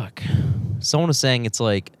fuck. Someone was saying it's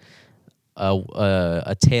like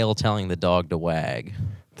a tail telling the dog to wag.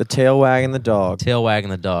 The tail wagging the dog. Tail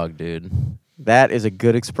wagging the dog, dude. That is a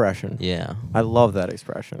good expression. Yeah. I love that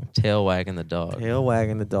expression. Tail wagging the dog. Tail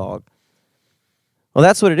wagging the dog. Well,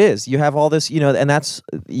 that's what it is. You have all this, and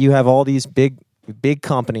you have all these big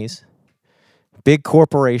companies, big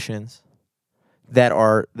corporations that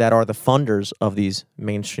are the funders of these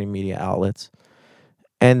mainstream media outlets,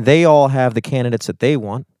 and they all have the candidates that they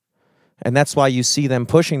want, and that's why you see them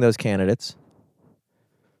pushing those candidates.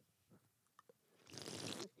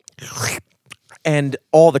 And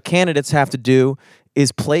all the candidates have to do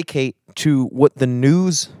is placate to what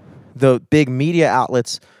the big media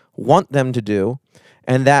outlets want them to do.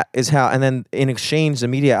 And that is how, and then in exchange, the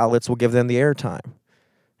media outlets will give them the airtime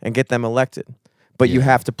and get them elected. But you Yeah.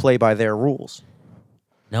 have to play by their rules.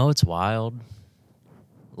 No, it's wild.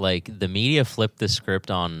 Like, the media flipped the script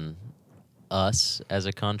on us as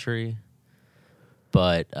a country,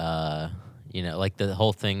 but like the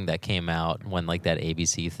whole thing that came out when like that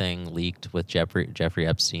ABC thing leaked with Jeffrey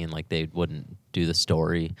Epstein, like they wouldn't do the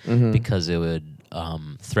story because it would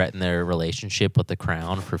threaten their relationship with the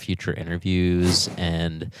Crown for future interviews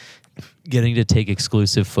and getting to take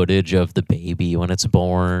exclusive footage of the baby when it's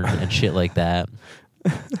born and shit like that.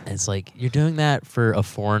 And it's like, you're doing that for a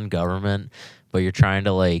foreign government, but you're trying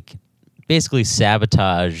to like basically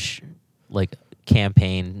sabotage like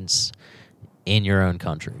campaigns in your own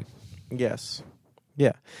country. Yes.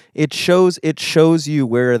 Yeah. It shows you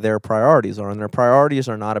where their priorities are, and their priorities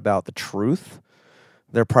are not about the truth.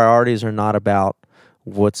 Their priorities are not about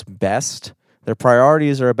what's best. Their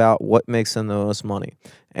priorities are about what makes them the most money.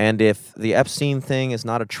 And if the Epstein thing is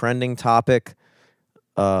not a trending topic,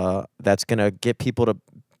 that's going to get people to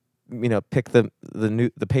pick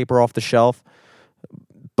the paper off the shelf,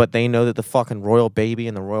 but they know that the fucking royal baby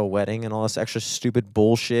and the royal wedding and all this extra stupid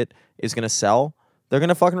bullshit is going to sell, they're going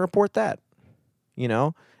to fucking report that,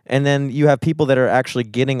 And then you have people that are actually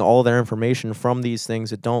getting all their information from these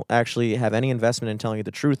things that don't actually have any investment in telling you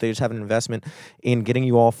the truth. They just have an investment in getting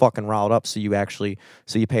you all fucking riled up so you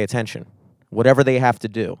pay attention. Whatever they have to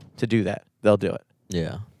do that, they'll do it.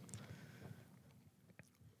 Yeah.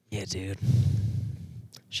 Yeah, dude.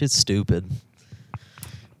 Shit's stupid.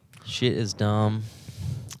 Shit is dumb,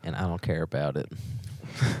 and I don't care about it.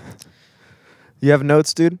 You have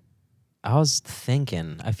notes, dude? I was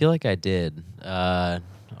thinking. I feel like I did. I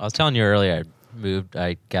was telling you earlier.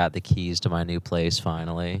 I got the keys to my new place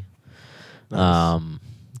finally. Nice.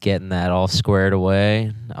 Getting that all squared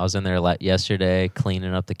away. I was in there yesterday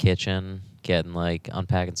cleaning up the kitchen,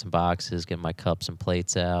 unpacking some boxes, getting my cups and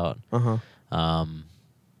plates out.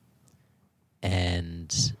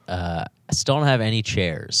 And I still don't have any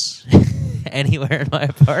chairs anywhere in my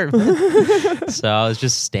apartment. So I was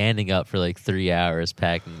just standing up for like 3 hours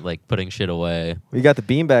packing, putting shit away. You got the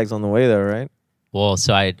beanbags on the way, though, right? Well,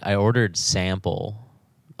 so I ordered sample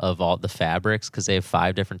of all the fabrics because they have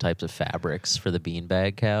 5 different types of fabrics for the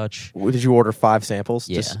beanbag couch. Did you order 5 samples?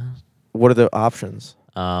 Yeah. What are the options?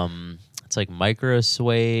 It's like micro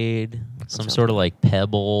suede, some sort of like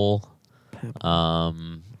pebble.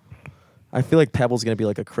 I feel like Pebble's gonna be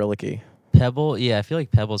like acrylic-y. Pebble, yeah, I feel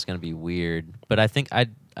like Pebble's gonna be weird, but I think I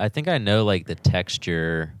know like the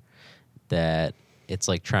texture that it's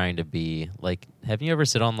like trying to be like. Have you ever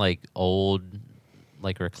sit on like old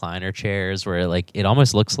like recliner chairs where like it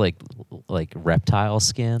almost looks like reptile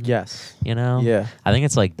skin? Yes. Yeah. I think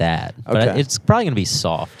it's like that, but Okay. it's probably gonna be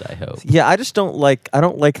soft. I hope. Yeah, I just don't like. I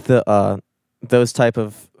don't like the those type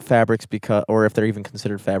of fabrics or if they're even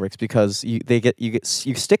considered fabrics, because you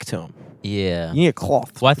stick to them. Yeah. You need a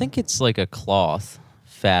cloth. Well, I think it's like a cloth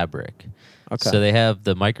fabric. Okay. So they have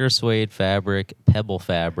the micro suede fabric, pebble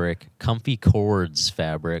fabric, comfy cords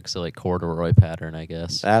fabric, so like corduroy pattern, I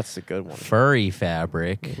guess. That's a good one. Furry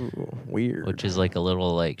fabric, Ooh, weird. which is like a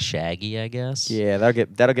little like shaggy, I guess. Yeah,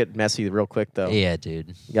 that'll get messy real quick though. Yeah, dude.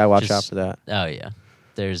 You gotta watch out Just- for that. Oh yeah.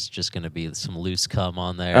 There's just gonna be some loose cum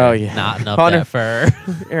on there. Oh, yeah. Knotting up Hunter- that fur.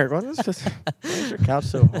 Eric, why is your couch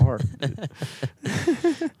so hard?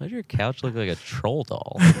 Why does your couch look like a troll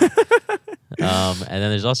doll? And then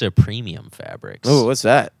there's also premium fabrics. Oh, what's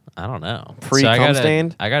that? I don't know. Pre-cum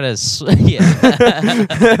stained? I gotta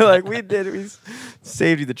yeah. Like we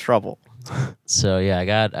saved you the trouble. So yeah, I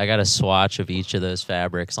got a swatch of each of those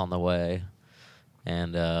fabrics on the way,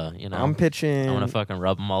 and you know, I'm pitching. I want to fucking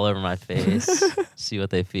rub them all over my face, see what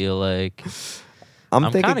they feel like. I'm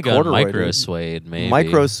kind thinking of going corduroy, micro dude. suede, maybe.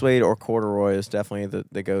 Micro suede or corduroy is definitely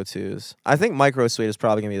the go-tos. I think micro suede is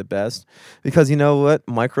probably gonna be the best because you know what?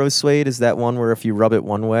 Micro suede is that one where if you rub it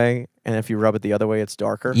one way and if you rub it the other way, it's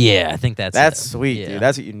darker. Yeah, I think that's That's it. sweet, Yeah. dude.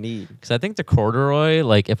 That's what you need. Because I think the corduroy,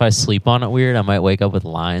 like if I sleep on it weird, I might wake up with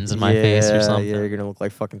lines in my face or something. Yeah, you're gonna look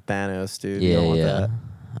like fucking Thanos, dude. Yeah, you don't want yeah. that.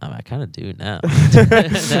 I kind of do now. Now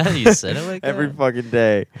that you said it like Every that, fucking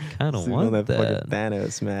day. kind of Sleep want on that that. fucking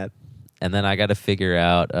Thanos, Matt. And then I got to figure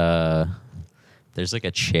out. There's like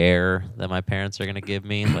a chair that my parents are gonna give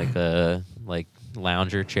me, like a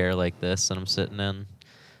lounger chair like this that I'm sitting in.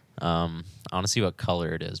 I want to see what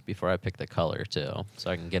color it is before I pick the color too,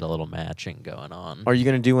 so I can get a little matching going on. Are you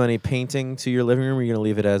gonna do any painting to your living room, or are you gonna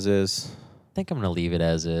leave it as is? I think I'm gonna leave it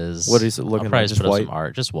as is. What is it looking I'll probably like? just Just put up some white?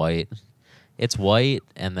 art, just white. It's white,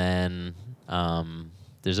 and then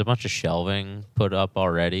there's a bunch of shelving put up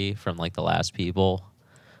already from like the last people.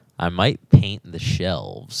 I might paint the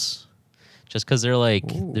shelves, just because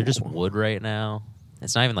they're just wood right now.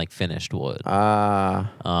 It's not even like finished wood.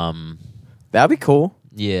 That'd be cool.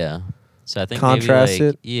 Yeah. So I think Contrast maybe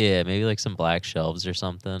like, it. Yeah, maybe like some black shelves or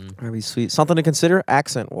something. That'd be sweet. Something to consider.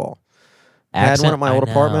 Accent wall. I had one at my I old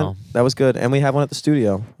know. apartment. That was good, and we have one at the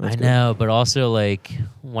studio. That's I good. know, but also like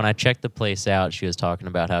when I checked the place out, she was talking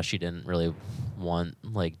about how she didn't really want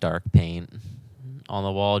like dark paint on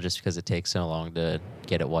the wall just because it takes so long to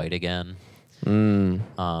get it white again.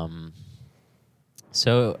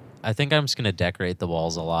 So I think I'm just gonna decorate the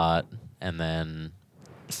walls a lot, and then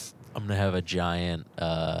I'm gonna have a giant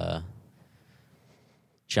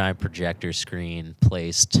projector screen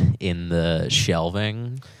placed in the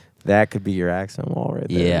shelving. That could be your accent wall right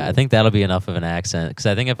there. Yeah, I think that'll be enough of an accent. Because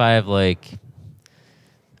I think if I have like,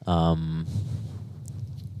 I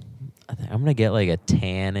think I'm gonna get like a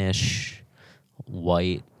tannish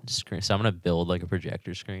white screen. So I'm gonna build like a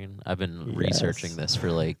projector screen. I've been researching this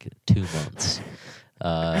for like 2 months.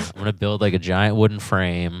 I'm gonna build like a giant wooden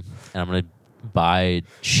frame, and I'm gonna buy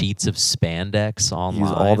sheets of spandex online.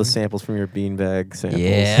 Use all the samples from your beanbag samples.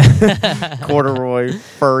 Yeah. Corduroy,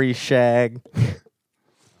 furry shag.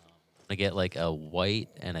 I get like a white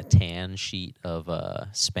and a tan sheet of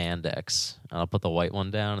spandex. And I'll put the white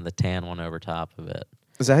one down and the tan one over top of it.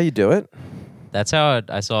 Is that how you do it? That's how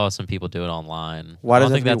I saw some people do it online. Why I does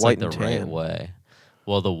don't it think have to be that's white like the and right tan? way.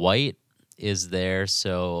 Well, the white is there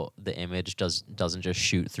so the image doesn't just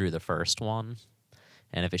shoot through the first one.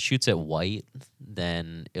 And if it shoots at white,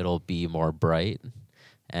 then it'll be more bright.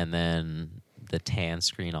 And then the tan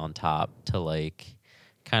screen on top to like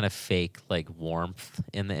kind of fake like warmth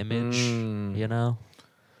in the image, you know?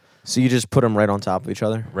 So you just put them right on top of each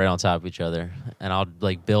other? Right on top of each other. And I'll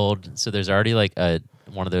like build, so there's already like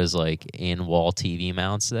one of those like in-wall TV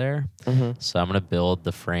mounts there. Mm-hmm. So I'm going to build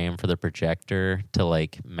the frame for the projector to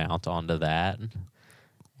like mount onto that.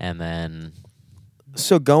 And then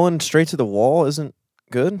So going straight to the wall isn't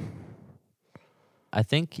good? I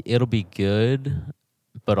think it'll be good,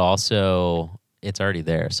 but also it's already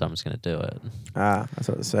there, so I'm just going to do it. That's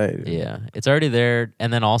what I say. Dude. Yeah, it's already there.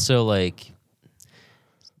 And then also like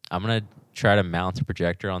I'm going to try to mount the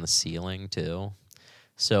projector on the ceiling too.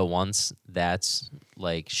 So once that's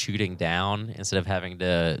like shooting down, instead of having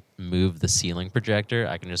to move the ceiling projector,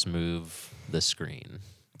 I can just move the screen.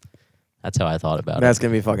 That's how I thought about That's it.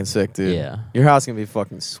 going to be fucking sick, dude. Yeah. Your house going to be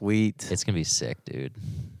fucking sweet. It's going to be sick, dude.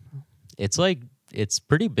 It's like, it's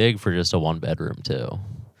pretty big for just a one bedroom too.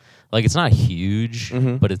 Like it's not huge,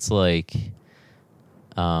 but it's like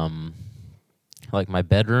my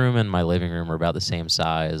bedroom and my living room are about the same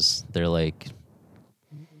size. They're like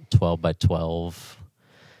 12 by 12.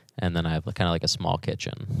 And then I have kind of like a small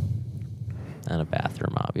kitchen and a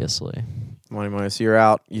bathroom, obviously. Money. So you're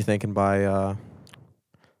out, you thinking by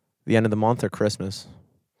the end of the month or Christmas?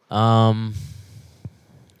 I'm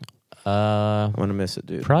going to miss it,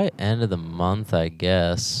 dude. probably end of the month, I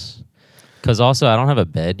guess. Because also I don't have a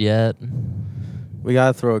bed yet. We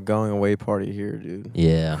gotta throw a going away party here, dude.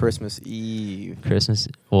 Yeah. Christmas Eve. Christmas.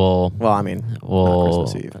 Well, Well, I mean, well, not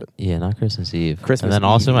Christmas Eve, but yeah, not Christmas Eve. Christmas and then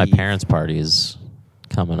also my Eve. parents' party is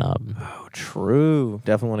coming up. oh, true.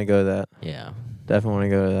 Definitely want to go to that. Yeah. Definitely want to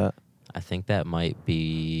go to that. I think that might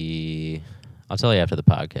be. I'll tell you after the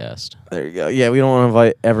podcast. There you go. Yeah, we don't want to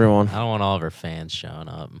invite everyone. I don't want all of our fans showing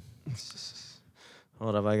up.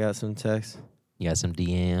 Hold up, I got some text. You got some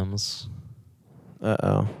DMs.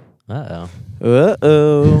 Uh-oh. Uh oh.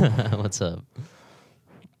 Uh-oh. What's up?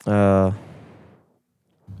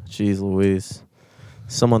 Jeez Louise.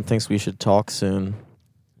 Someone thinks we should talk soon.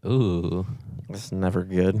 Ooh. That's never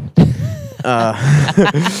good.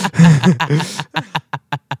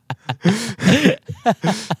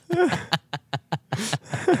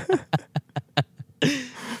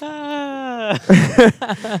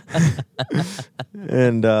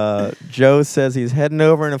 And Joe says he's heading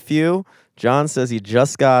over in a few. John says he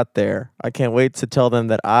just got there. I can't wait to tell them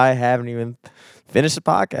that I haven't even finished the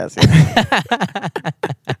podcast yet.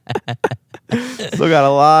 Still got a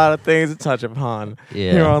lot of things to touch upon.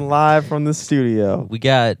 Yeah. Here on Live from the Studio. We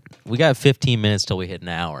got 15 minutes till we hit an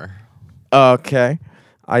hour. Okay.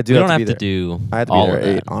 I do We have don't to have be to there. do I had to all be there of at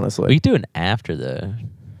 8, that. honestly. We could do an after though.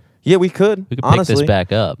 Yeah, we could. We could honestly. pick this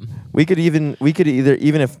back up. We could either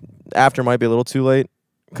even if after might be a little too late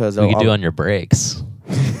because We could do on your breaks.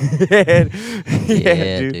 yeah,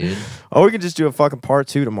 Yeah, dude. dude. Oh, we could just do a fucking part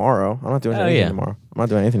 2 tomorrow. I'm not doing Oh, anything yeah. tomorrow. I'm not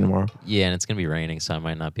doing anything tomorrow. Yeah, and it's gonna be raining, so I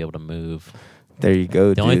might not be able to move. There you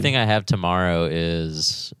go, The only thing I have tomorrow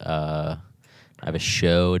is I have a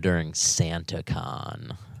show during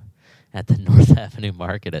SantaCon at the North Avenue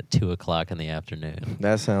Market at 2:00 in the afternoon.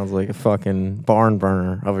 That sounds like a fucking barn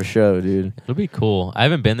burner of a show, dude. It'll be cool. I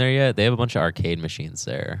haven't been there yet. They have a bunch of arcade machines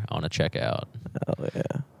there. I want to check out. Oh yeah.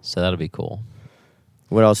 So that'll be cool.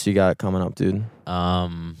 What else you got coming up, dude?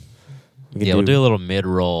 You could Yeah, we'll do a little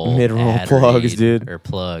mid-roll ad plugs, read, dude. or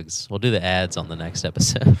plugs. We'll do the ads on the next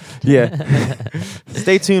episode. Yeah.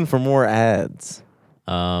 Stay tuned for more ads.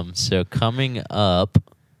 So coming up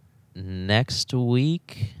next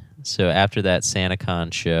week, so after that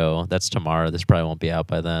SantaCon show, that's tomorrow. This probably won't be out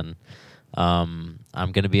by then. I'm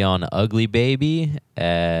going to be on Ugly Baby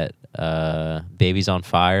at Babies on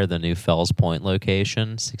Fire, the new Fells Point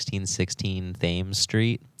location, 1616 Thames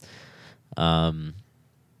Street.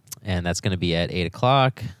 And that's going to be at 8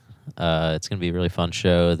 o'clock. It's going to be a really fun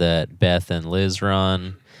show that Beth and Liz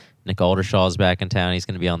run. Nick Aldershaw's back in town. He's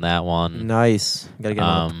going to be on that one. Nice. Gotta get him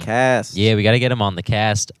on the cast. Yeah, we got to get him on the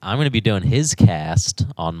cast. I'm going to be doing his cast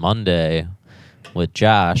on Monday with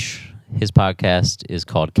Josh. His podcast is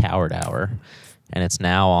called Coward Hour, and it's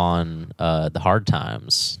now on the Hard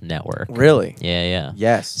Times Network. Really? Yeah, yeah.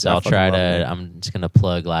 Yes. So I'll try to. I'm just going to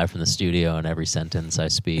plug live from the studio in every sentence I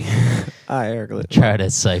speak. Try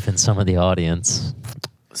to siphon some of the audience.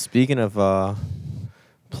 Speaking of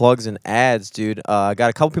plugs and ads, dude, I got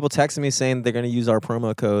a couple people texting me saying they're going to use our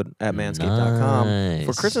promo code at manscaped.com for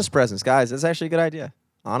Nice. Christmas presents. Guys, that's actually a good idea.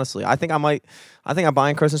 Honestly, I think I'm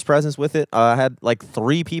buying Christmas presents with it. I had like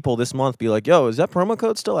 3 people this month be like, "Yo, is that promo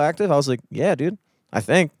code still active?" I was like, "Yeah, dude. I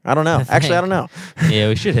think. I don't know. Actually, I don't know. Yeah,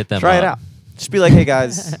 we should hit them Try up. it out. Just be like, hey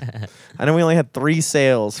guys, I know we only had 3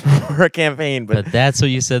 sales for a campaign, but But that's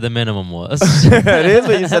what you said the minimum was. it is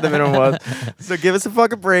what you said the minimum was. So give us a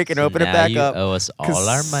fucking break and So open it now back you up. owe us all 'Cause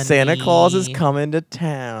our money. Santa Claus is coming to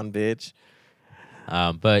town, bitch.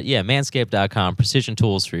 But yeah, manscaped.com, precision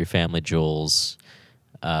tools for your family jewels.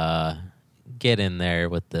 Get in there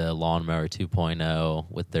with the Lawnmower 2.0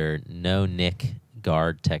 with their no-nick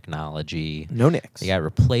guard technology. No nicks. They got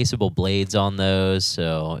replaceable blades on those,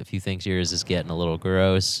 so if you think yours is getting a little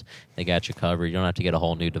gross, they got you covered. You don't have to get a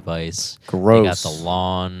whole new device. Gross. They got the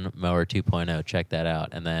Lawnmower 2.0. Check that out.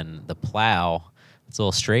 And then the Plow, it's a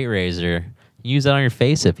little straight razor. You use that on your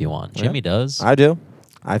face if you want. Yeah. Jimmy does. I do.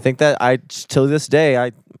 I think that till this day,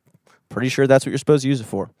 I'm pretty sure that's what you're supposed to use it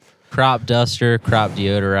for. Crop duster, crop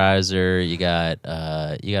deodorizer. You got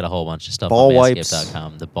a whole bunch of stuff Ball on wipes.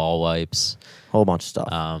 manscaped.com. The ball wipes. Whole bunch of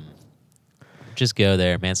stuff. Just go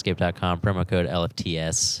there, manscaped.com, promo code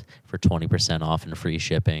LFTS for 20% off and free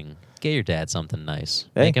shipping. Get your dad something nice.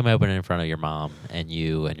 Hey. Make him open it in front of your mom and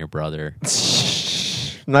you and your brother.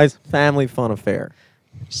 Nice family fun affair.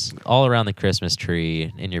 Just all around the Christmas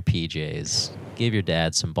tree in your PJs. Give your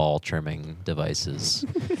dad some ball trimming devices.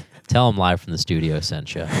 Tell him live from the studio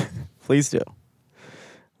sent you. Please do.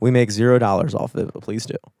 We make $0 off of it, but please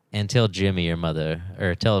do. And tell Jimmy your mother,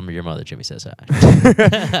 or tell him your mother Jimmy says hi.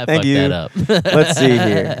 Thank Fucked you. that up. Let's see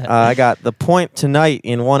here. I got the point tonight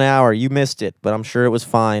in 1 hour. You missed it, but I'm sure it was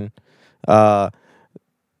fine.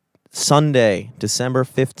 Sunday, December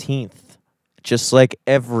 15th. Just like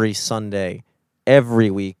every Sunday, every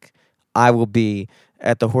week, I will be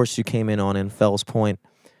at the horse you came in on in Fells Point,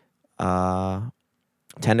 10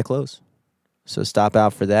 to close. So stop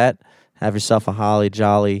out for that. Have yourself a holly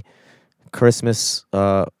jolly Christmas.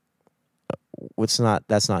 That's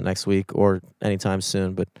not next week or anytime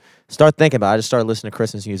soon, but start thinking about it. I just started listening to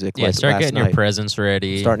Christmas music. Yeah, like start last getting night. your presents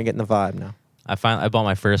ready. Starting to get in the vibe now. I bought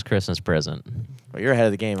my first Christmas present. Well, you're ahead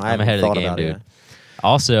of the game. I I'm haven't ahead of the thought game, about it dude. yet.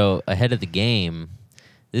 Also, ahead of the game,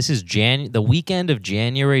 this is the weekend of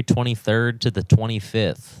January 23rd to the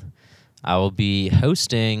 25th. I will be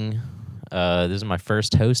hosting. This is my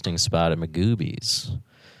first hosting spot at Magoobies.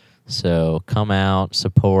 So come out,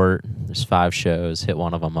 support. There's 5 shows. Hit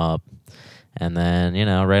one of them up. And then,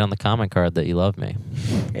 write on the comment card that you love me.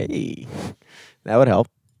 Hey, that would help.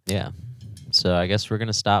 Yeah. So I guess we're going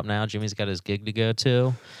to stop now. Jimmy's got his gig to go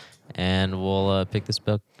to. And we'll pick this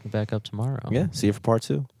back up tomorrow. Yeah, see you for part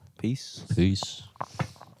 2. Peace. Peace.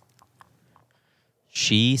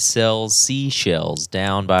 She sells seashells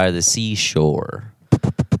down by the seashore.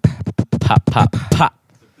 Pop, pop, pop.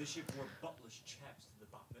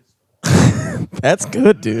 That's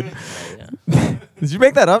good, dude. Yeah. Did you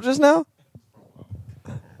make that up just now?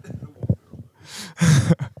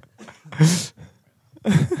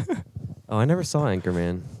 Oh, I never saw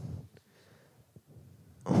Anchorman.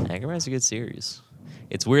 Anchorman's a good series.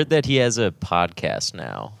 It's weird that he has a podcast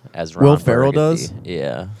now, as Ron Will Ferrell Burgundy. does?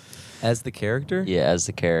 Yeah. As the character? Yeah, as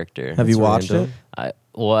the character. Have you That's watched random. it?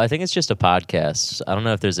 I think it's just a podcast. I don't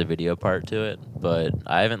know if there's a video part to it, but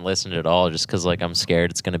I haven't listened at all just because I'm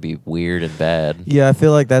scared it's going to be weird and bad. Yeah, I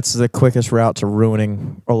feel like that's the quickest route to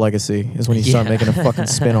ruining a legacy is when you start Yeah. making a fucking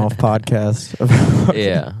spin-off podcast.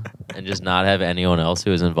 Yeah. And just not have anyone else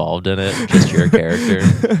who is involved in it, just your character.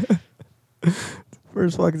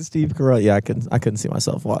 Where's fucking Steve Carell? Yeah, I couldn't see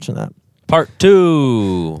myself watching that. Part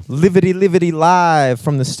 2. Livity live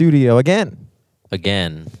from the studio again.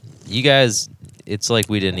 Again. You guys, it's like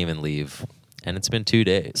we didn't even leave. And it's been 2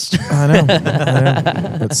 days. I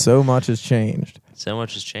know. But so much has changed. So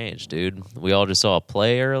much has changed, dude. We all just saw a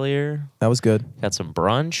play earlier. That was good. Got some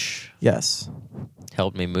brunch. Yes.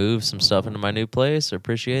 Helped me move some stuff into my new place. I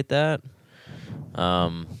appreciate that.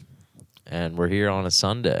 And we're here on a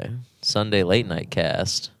Sunday late night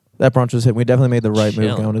cast. That brunch was hit. We definitely made the right move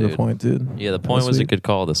Chilling, going to the dude. point, dude. Yeah, the That point was a sweet. good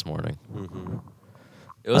call this morning. Mm-hmm.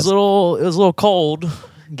 It was a little cold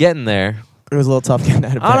getting there. It was a little tough getting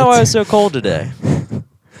out of bed. I don't know why it was so cold today.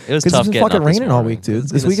 It was Because tough it's been getting fucking up this raining all morning. week, dude.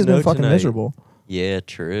 It's This gonna week has been snow fucking tonight. miserable. Yeah,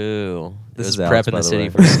 true. This It was is Alex, prepping by the the city way.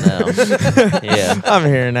 for snow. Yeah. I'm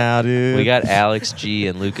here now, dude. We got Alex G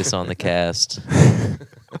and Lucas on the cast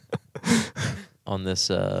on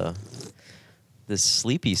this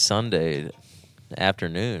sleepy Sunday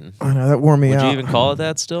afternoon. I know that wore me Would out. you even call it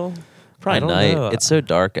that still? Probably I don't night. know. It's so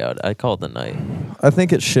dark out. I call it the night. I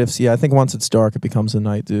think it shifts. Yeah, I think once it's dark, it becomes a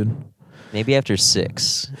night, dude. Maybe after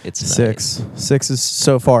 6, it's night. 6 is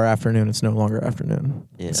so far afternoon. It's no longer afternoon.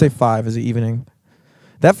 Yeah. I'd say 5 is the evening.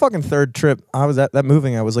 That fucking third trip, I was at that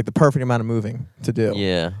moving. I was like the perfect amount of moving to do.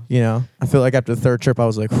 Yeah. You know, I feel like after the third trip, I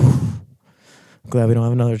was like, whew, glad we don't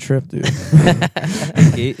have another trip, dude.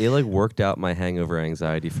 It like worked out my hangover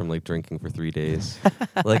anxiety from like drinking for 3 days.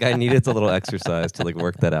 Like I needed a little exercise to like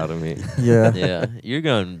work that out of me. Yeah. Yeah. You're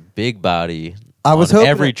going big body. I was on hoping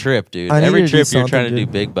every that- trip, dude. I Every needed to do trip you're trying to something, do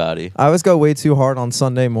dude. big body. I always go way too hard on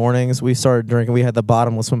Sunday mornings. We started drinking. We had the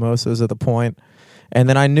bottomless mimosas at the point. And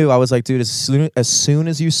then I knew, I was like, dude, as soon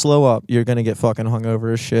as you slow up, you're going to get fucking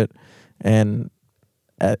hungover as shit. And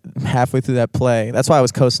halfway through that play, that's why I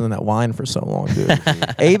was coasting in that wine for so long, dude.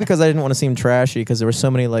 A, because I didn't want to seem trashy, because there were so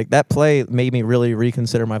many, like, that play made me really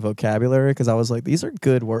reconsider my vocabulary, because I was like, these are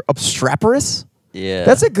good words. Obstreperous? Yeah.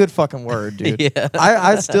 That's a good fucking word, dude. Yeah.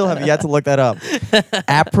 I still have yet to look that up.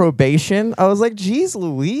 Approbation. I was like, geez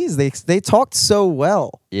Louise, they talked so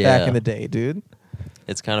well Yeah. back in the day, dude.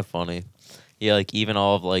 It's kind of funny. Yeah, like even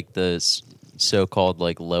all of like the so-called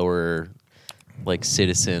like lower like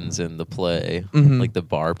citizens in the play, Mhm. like the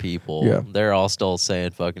bar people, Yeah. they're all still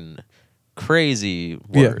saying fucking crazy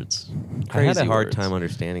Yeah. words. I had a Crazy hard words. time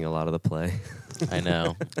understanding a lot of the play. I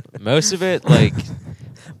know. Most of it, like,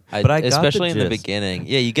 But I got the especially in the gist. beginning.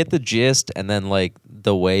 Yeah, you get the gist, and then like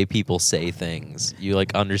the way people say things, you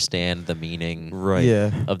like understand the meaning Right. Yeah.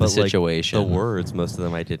 of the But, like, situation. the words, most of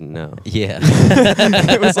them I didn't know. Yeah.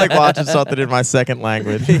 It was like watching something in my second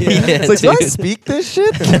language. Yeah, It's like, do I dude. speak this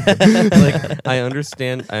shit? Like I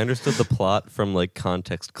understood the plot from like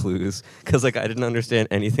context clues because like I didn't understand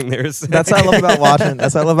anything they were saying. That's what I love about watching.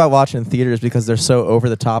 That's what I love about watching in theaters, because they're so over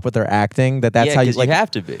the top with their acting that's yeah, how you 'cause like. you have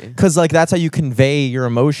to be. Because like that's how you convey your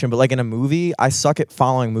emotion. But like in a movie, I suck at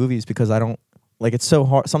following movies because I don't Like it's so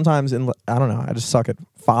hard sometimes. I don't know. I just suck at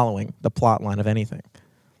following the plot line of anything.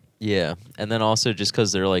 Yeah, and then also just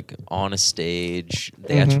because they're like on a stage,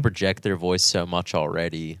 they have to project their voice so much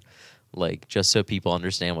already, like just so people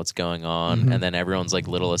understand what's going on, and then everyone's like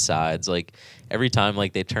little asides, like every time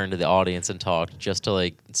like they turn to the audience and talk, just to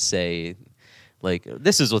like say, like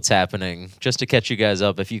this is what's happening, just to catch you guys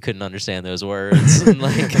up if you couldn't understand those words, and,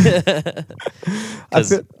 like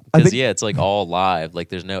because yeah, it's like all live, like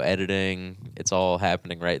there's no editing, it's all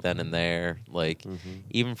happening right then and there, like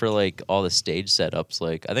even for like all the stage setups,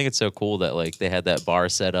 like I think it's so cool that like they had that bar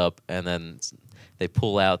set up and then they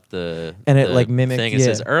pull out the like mimicked thing. It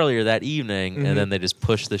says earlier that evening, and then they just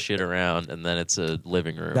push the shit around, and then it's a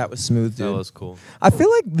living room. That was smooth, dude. That was cool. I feel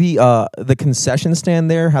like the concession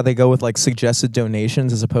stand there, how they go with like suggested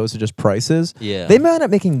donations as opposed to just prices. Yeah. They might end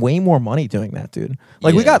up making way more money doing that, dude.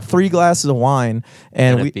 Like we Yeah. got 3 glasses of wine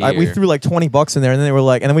and And a we beer. through like $20 in there, and then they were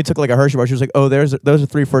like, and then we took like a Hershey bar. She was like, "Oh, those are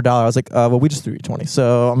 3 for $1." I was like, "Well, we just threw you 20,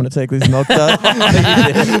 so I'm gonna take these milk duds."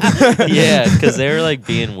 Yeah, because they were like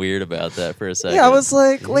being weird about that for a second. Yeah, I was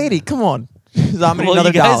like, "Lady, come on." I'm well,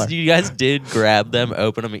 another $1. you guys did grab them,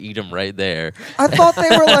 open them, and eat them right there. I thought they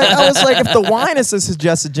were like, I was like, if the wine is a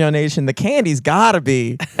suggested donation, the candy's gotta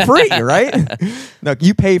be free, right? No,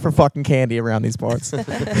 you pay for fucking candy around these parts.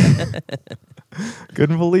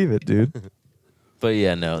 Couldn't believe it, dude. But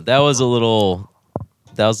yeah, no, that was a little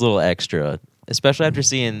extra, especially after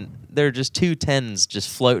seeing there are just 2 10s just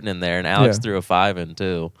floating in there, and Alex Yeah. threw a 5 in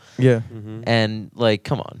too. Yeah. And like,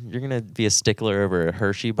 come on, you're gonna be a stickler over a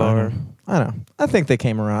Hershey bar, I know. I think they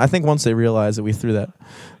came around. I think once they realized that we threw that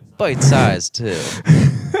bite size too,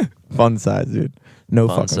 fun size, dude. No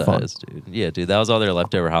fun fucking fun. size, dude. Yeah, dude, that was all their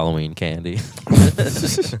leftover Halloween candy.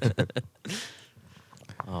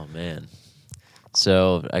 Oh man.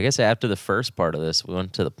 So I guess after the first part of this, we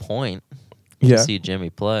went to the Point Yeah. to see Jimmy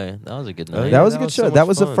play. That was a good night. yeah, That was a that good was show. so That much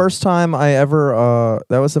was the fun. first time I ever.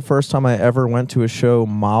 That was the first time I ever went to a show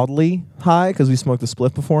mildly high because we smoked a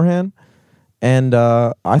spliff beforehand, and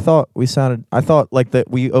I thought like that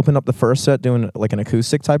we opened up the first set doing like an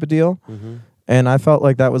acoustic type of deal, and I felt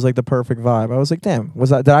like that was like the perfect vibe. I was like, damn,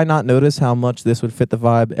 did I not notice how much this would fit the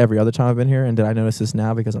vibe every other time I've been here, and did I notice this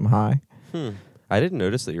now because I'm high? I didn't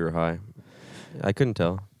notice that you were high. I couldn't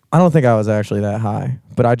tell. I don't think I was actually that high,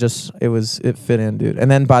 but it fit in, dude. And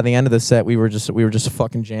then by the end of the set, we were just a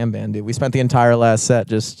fucking jam band, dude. We spent the entire last set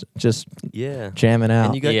just Yeah. jamming out.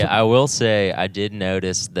 And you got Yeah, to- I will say I did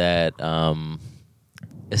notice that,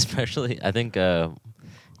 especially I think you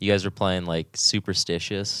guys were playing like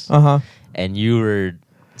Superstitious, and you were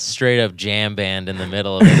straight up jam band in the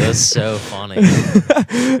middle of it. It was so funny.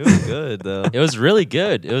 It was good though. It was really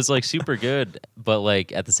good. It was like super good, but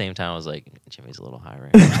like at the same time, I was like, Jimmy's a little high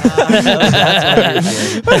right now.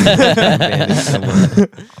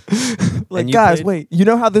 Like, And you guys, played- wait, you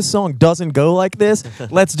know how this song doesn't go like this?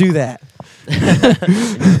 Let's do that.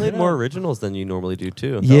 And you played more originals than you normally do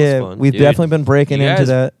too. That Yeah, was fun. we've Dude, definitely been breaking You into guys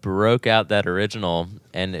that. broke out that original,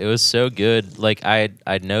 and it was so good. Like I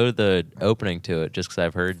know the opening to it just because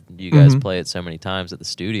I've heard you guys play it so many times at the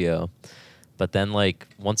studio. But then like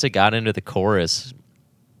once it got into the chorus,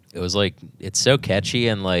 it was like it's so catchy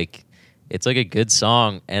and like it's like a good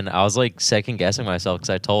song. And I was like second guessing myself because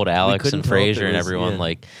I told Alex couldn't and tell if Fraser it and was- everyone yeah.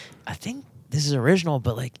 like I think this is original,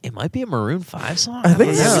 but like it might be a Maroon 5 song. I think don't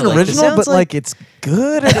this know. is an Like, it original, sounds but like it's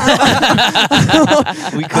good. We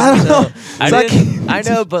I couldn't don't know. tell. I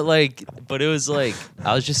know, but it was like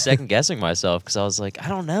I was just second guessing myself because I was like, I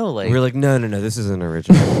don't know, like, We were like, no, this isn't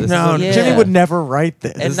original. This No, is Yeah. Jimmy would never write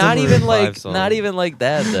this. and is a not Maroon even 5 like, song. not even like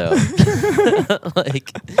that though.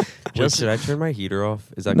 Like, Wait, just should I turn my heater off?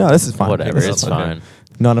 Is that No, this is fine. whatever, This is it's okay. fine.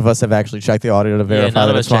 None of us have actually checked the audio to Yeah, verify none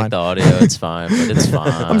that of it's us checked fine. the audio. It's fine, but it's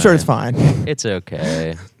fine. I'm sure it's fine. It's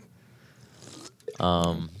okay.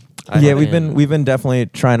 Yeah, we've been definitely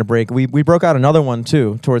trying to break. We broke out another one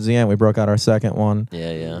too towards the end. We broke out our second one.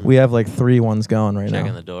 Yeah. We have like 3 ones going right Checking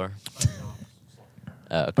now. the door.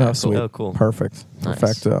 Oh, okay, Oh, cool. sweet. Oh, cool. Perfect. Nice.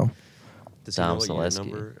 Perfecto. Does he know Dom what year Selesky.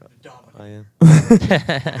 number I am?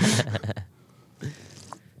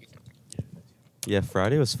 Yeah,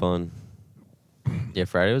 Friday was fun. Yeah,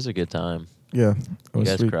 Friday was a good time. Yeah. It You was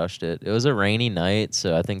guys sweet. crushed it. It was a rainy night,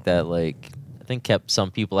 so I think that kept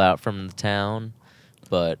some people out from the town,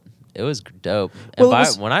 but it was dope. And Well, it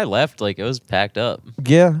was- when I left, like it was packed up.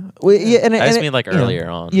 Yeah. And I just and mean like you know, earlier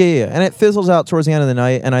on. Yeah. And it fizzles out towards the end of the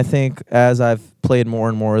night. And I think as I've played more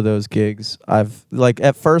and more of those gigs, I've like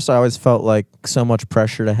at first I always felt like so much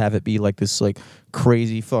pressure to have it be like this like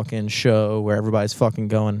crazy fucking show where everybody's fucking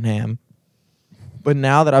going ham. But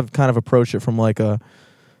now that I've kind of approached it from like a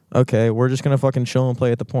okay, we're just gonna fucking chill and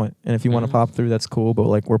play at the point. And if you want to Mhm. pop through, that's cool. But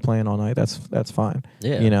like we're playing all night. That's fine.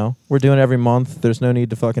 Yeah. You know, we're doing it every month. There's no need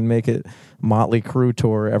to fucking make it Motley Crue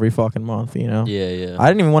tour every fucking month. You know. Yeah, yeah. I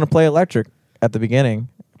didn't even want to play electric at the beginning,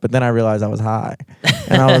 but then I realized I was high,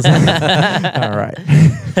 and I was like, all right.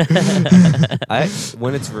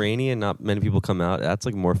 When it's rainy and not many people come out, that's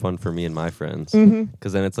like more fun for me and my friends. Mhm.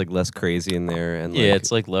 Because then it's like less crazy in there, and Yeah, like,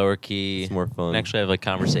 it's like lower key. it's more fun. And actually have like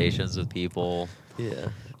conversations with people. Yeah,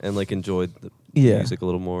 and like enjoy the Yeah. music a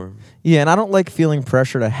little more. Yeah, and I don't like feeling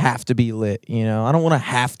pressure to have to be lit. You know, I don't want to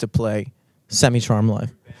have to play Semi-Charm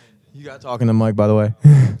Life. You got talking to Mike, by the way.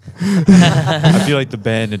 I feel like the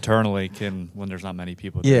band internally can, when there's not many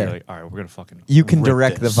people, Yeah. they're like, all right, we're gonna fucking. You can rip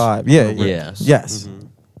direct this. the vibe. Yeah. We'll rip Yeah. this." Yes. Mhm.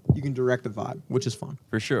 You can direct the vibe, which is fun.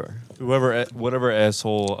 For sure. Whatever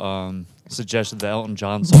asshole suggested the Elton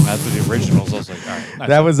John song after the originals, I was like, all right.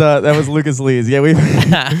 nice. That was Lucas Lee's. Yeah, we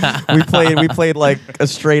we played like a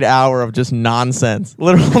straight hour of just nonsense,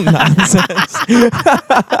 literal nonsense.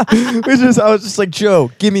 I was just like,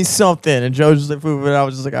 Joe, give me something, and Joe was just like, and I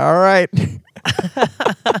was just like, all right.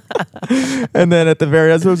 And then at the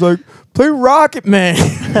very end, I was like, play Rocket Man.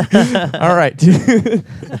 All right, dude. You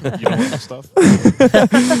don't want the stuff.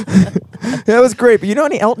 That was great. But you know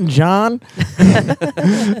any Elton John?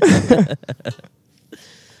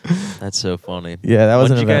 That's so funny. Yeah, that was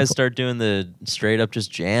When an did you guys event. start doing the straight up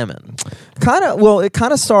just jamming? It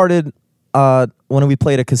kind of started when we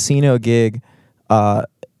played a casino gig.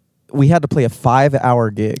 We had to play a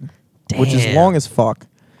 5-hour gig, which is Damn. long as fuck.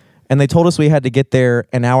 And they told us we had to get there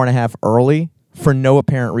an hour and a half early for no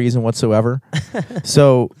apparent reason whatsoever.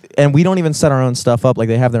 And we don't even set our own stuff up. Like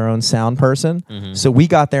they have their own sound person. Mhm. So we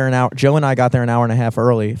got there Joe and I got there an hour and a half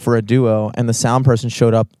early for a duo, and the sound person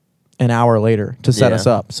showed up an hour later to set Yeah. us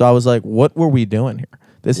up. So I was like, what were we doing here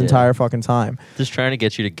this Yeah. entire fucking time? Just trying to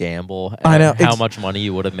get you to gamble. I know, at how it's- much money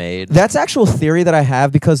you would have made. That's actual theory that I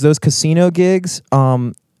have, because those casino gigs,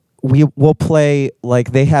 we will play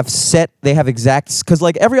like they have exact, because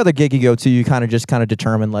like every other gig you go to, you kind of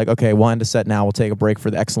determine like, okay, we'll end a set now, we'll take a break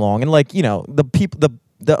for the X long, and like, you know,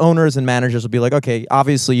 the owners and managers will be like, okay,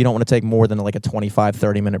 obviously you don't want to take more than like a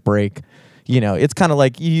 25-30 minute break. You know, it's kind of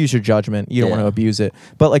like you use your judgment, you don't want to Yeah. abuse it,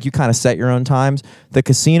 but like you kind of set your own times. The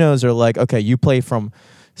casinos are like, okay, you play from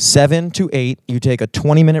 7 to 8, you take a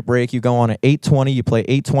 20-minute break, you go on at 8:20, you play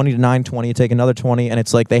 8:20 to 9:20, you take another 20, and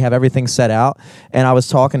it's like they have everything set out. And I was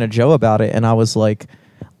talking to Joe about it, and I was like,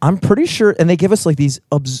 I'm pretty sure, and they give us like these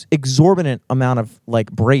exorbitant amount of like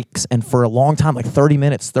breaks, and for a long time, like 30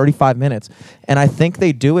 minutes, 35 minutes. And I think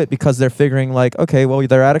they do it because they're figuring like, okay, well,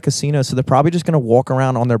 they're at a casino, so they're probably just going to walk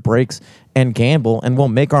around on their breaks and gamble, and we'll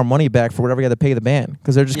make our money back for whatever we had to pay the band,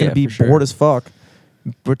 because they're just going Yeah, to be for sure. bored as fuck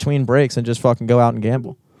between breaks and just fucking go out and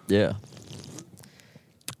gamble. Yeah.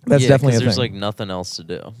 That's Yeah, definitely 'cause a there's thing. like nothing else to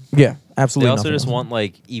do. Yeah, They absolutely. also nothing just else. want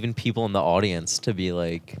like even people in the audience to be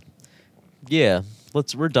like, yeah,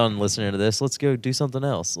 we're done listening to this. Let's go do something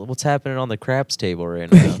else. What's happening on the craps table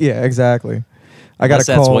right now? Yeah, exactly. I got Unless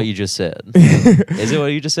a that's call. what you just said. Is it what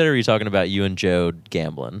you just said, or are you talking about you and Joe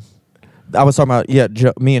gambling? I was talking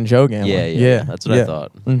about me and Joe gambling. Yeah. That's what I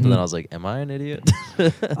thought. Mhm. And then I was like, am I an idiot?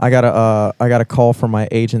 I got a call from my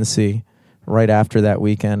agency right after that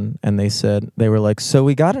weekend, and they were like, so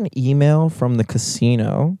we got an email from the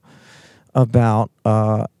casino about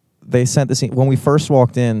they sent this when we first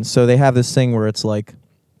walked in. So they have this thing where it's like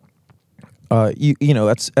you know,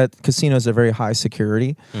 at casinos are very high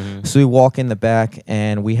security. Mhm. So we walk in the back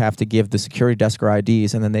and we have to give the security desk our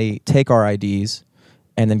IDs, and then they take our IDs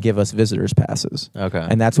and then give us visitors passes. Okay.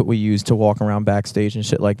 And that's what we use to walk around backstage and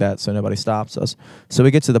shit like that, so nobody stops us. So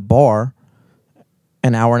we get to the bar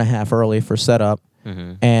an hour and a half early for setup,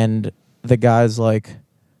 Mhm. and the guy's like,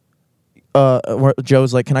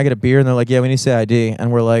 Joe's like, can I get a beer? And they're like, yeah, we need to say ID.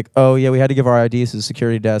 And we're like, oh yeah, we had to give our IDs to the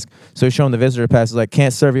security desk. So we show him the visitor pass. He's like,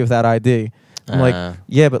 can't serve you without ID. I'm like,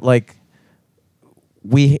 yeah, but like,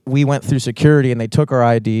 we went through security and they took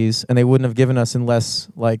our IDs and they wouldn't have given us unless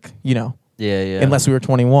like, you know, Yeah. unless we were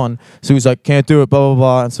 21. So he was like, can't do it, blah, blah,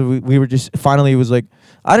 blah. And so we were just, finally he was like,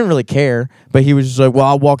 I didn't really care, but he was just like, well,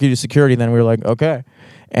 I'll walk you to security. Then we were like, okay.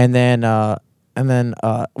 And then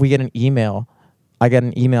we get an email. I got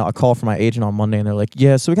a call from my agent on Monday, and they're like,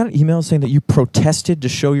 yeah, so we got an email saying that you protested to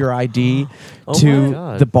show your ID Oh my to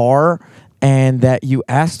God. the bar and that you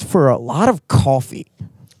asked for a lot of coffee.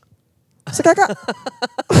 It's like, I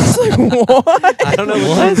was like, what? I don't know which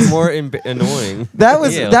What? one's more annoying. That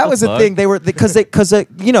was Yeah, that what was the the fuck? thing. They were because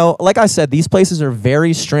you know, like I said, these places are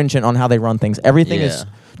very stringent on how they run things. Everything is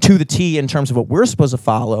Yeah. to the T in terms of what we're supposed to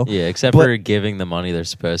follow. Yeah, except But- for giving the money they're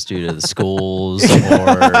supposed to the schools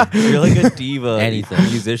or You're like a diva, Anything.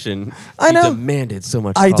 musician. I You know. demanded so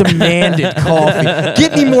much. I coffee. demanded coffee.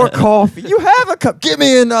 Get me more coffee. You have a cup. Give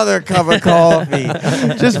me another cup of coffee.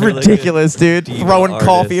 Just You're like ridiculous, dude. diva Throwing artist.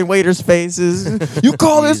 coffee in waiters' faces. You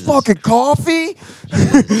call this Jesus. fucking coffee?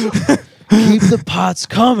 keep the pots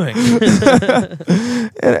coming. Just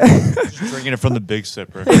drinking it from the big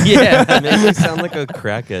sipper. yeah. It made me sound like a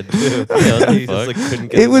crackhead too. Yeah, what the He just, fuck? like, couldn't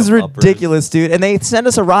get It was enough uppers. ridiculous, dude. And they send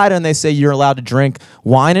us a rider and they say you're allowed to drink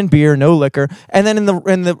wine and beer, no liquor. And then in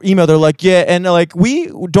the email they're like, yeah, and they're like, we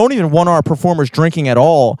don't even want our performers drinking at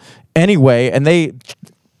all anyway. And they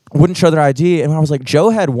wouldn't show their ID. And I was like, Joe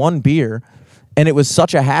had one beer. And it was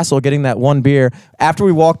such a hassle getting that one beer. After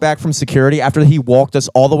we walked back from security, after he walked us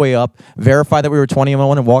all the way up, verified that we were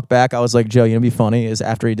 21 and walked back, I was like, Joe, you know what'd be funny is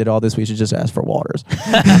after he did all this, we should just ask for waters.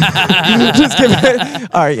 Just give it.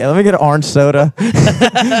 All right, yeah, let me get an orange soda.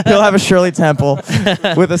 He'll have a Shirley Temple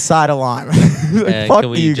with a side of lime. Like, And fuck can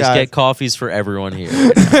we you just guys. get coffees for everyone here?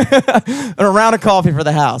 And a round of coffee for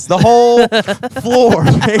the house. The whole floor,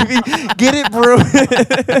 baby. Get it brewed.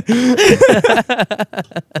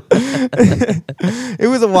 It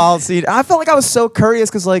was a wild scene. I felt like I was so curious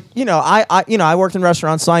because, like, I worked in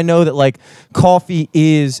restaurants, so I know that like coffee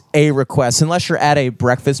is a request unless you're at a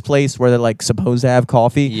breakfast place where they're like supposed to have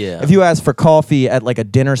coffee. Yeah. If you ask for coffee at like a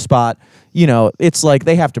dinner spot, it's like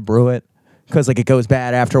they have to brew it because like it goes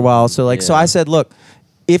bad after a while. So like, so Yeah. I said, look,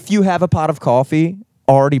 if you have a pot of coffee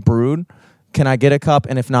already brewed, can I get a cup?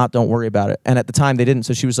 And if not, don't worry about it. And at the time they didn't.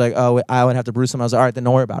 So she was like, oh, I would have to brew some. I was like, all right, then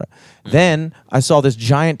don't worry about it. Then I saw this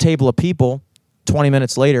giant table of people 20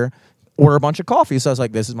 minutes later order a bunch of coffee. So I was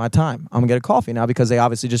like, this is my time. I'm going to get a coffee now because they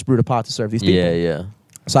obviously just brewed a pot to serve these people. yeah.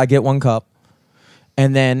 So I get one cup.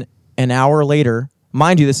 And then an hour later,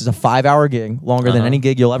 mind you, this is a 5-hour gig, longer than Uh-huh. any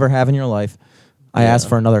gig you'll ever have in your life. I Yeah. asked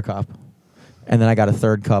for another cup. And then I got a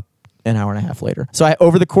third cup an hour and a half later. So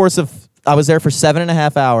over the course of, I was there for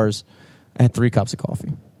 7.5 hours. I had 3 cups of coffee.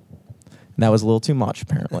 And that was a little too much,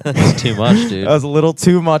 apparently. It's too much, dude. That was a little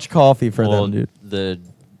too much coffee for well, them, dude.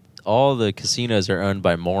 all the casinos are owned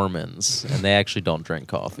by Mormons, and they actually don't drink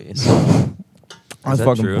coffee. So That's that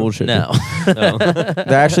fucking true? bullshit. no, dude. No.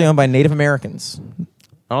 They're actually owned by Native Americans.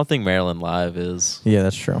 I don't think Maryland Live is. Yeah,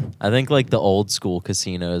 that's true. I think like the old school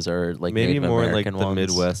casinos are like Maybe Native more in like American the ones.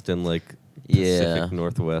 Midwest and like Yeah. Pacific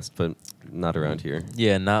Northwest, but not around here.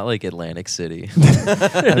 Yeah, not like Atlantic City.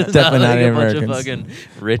 Definitely not like Native a bunch Americans. of fucking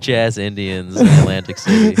rich ass Indians in Atlantic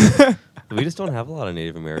City. We just don't have a lot of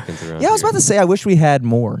Native Americans around. Yeah, I was here. about to say, I wish we had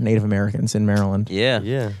more Native Americans in Maryland. Yeah.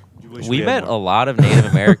 Yeah. You wish We had met more. a lot of Native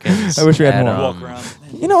Americans. I wish we had at, more. Walk around.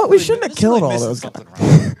 You know what? We shouldn't have This is killed like all missing those guys. something,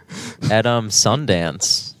 right? at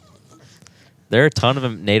Sundance. There are a ton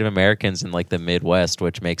of Native Americans in like the Midwest,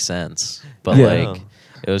 which makes sense. But Yeah. like,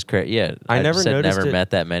 it was crazy. Yeah, I never just had noticed never it.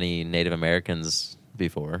 met that many Native Americans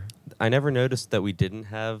before. I never noticed that we didn't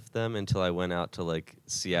have them until I went out to like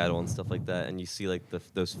Seattle and stuff like that, and you see like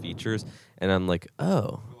those features, and I'm like,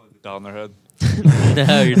 oh, Dot on their head.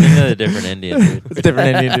 No, you're thinking of a different Indian, dude. It's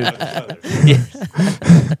different Indian dude. Yeah.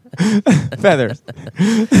 Feathers.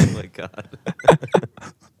 oh my god.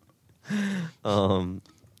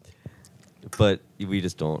 But we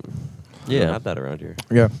just don't. We Yeah. don't have that around here.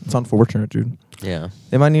 Yeah, it's unfortunate, dude. Yeah.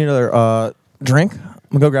 They might need another drink.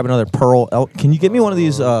 I'm gonna go grab another Pearl. Can you get me one of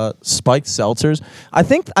these spiked seltzers? I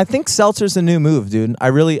think seltzer's the new move, dude.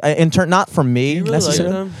 Not for me you really like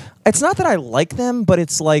necessarily. them? It's not that I like them, but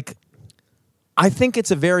it's like I think it's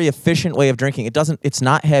a very efficient way of drinking. It's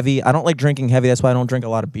not heavy. I don't like drinking heavy. That's why I don't drink a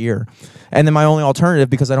lot of beer. And then my only alternative,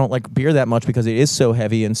 because I don't like beer that much because it is so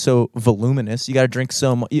heavy and so voluminous. You got to drink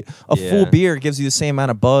so much. A full Yeah. beer gives you the same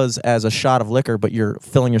amount of buzz as a shot of liquor, but you're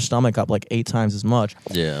filling your stomach up like 8 times as much.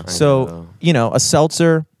 Yeah. I So, know. a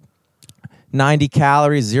seltzer, 90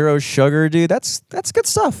 calories, 0 sugar, dude. That's good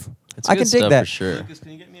stuff. It's I good can dig stuff that. for sure.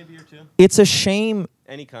 can you get me a beer too? It's a shame.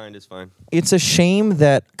 Any kind is fine. It's a shame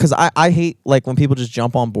that because I hate like when people just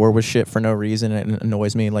jump on board with shit for no reason, and it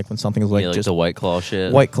annoys me. Like when something's like Yeah, like just the White Claw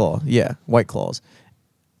shit. White Claw, yeah, White Claws.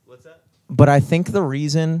 What's that? But I think the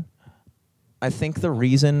reason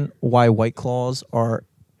why White Claws are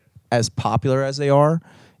as popular as they are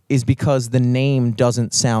is because the name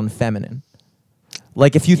doesn't sound feminine.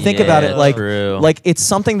 Like if you think about it, Yeah, like true. it's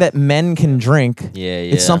something that men can drink. Yeah,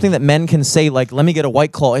 It's yeah. something that men can say. Like, let me get a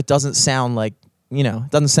White Claw. It doesn't sound like it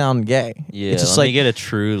doesn't sound gay. Yeah. It's just let like me get a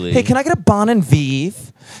Truly. hey, can I get a Bon and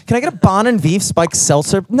Vive? Can I get a Bon and Vive spiked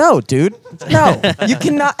seltzer? No, dude. No, you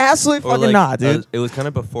cannot. Absolutely Or fucking like, not, dude. it was kind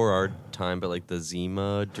of before our time, but like the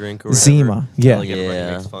Zima drink or whatever. Zima, yeah. Like everybody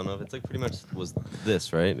Yeah. makes fun of. It's like pretty much was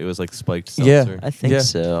this, right? It was like spiked Yeah. seltzer. I think Yeah.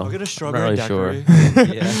 so. I'll get a I'm not strawberry really sure.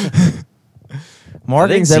 daiquiri. yeah. I think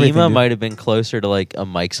Marketing's everything. Zima dude. might have been closer to like a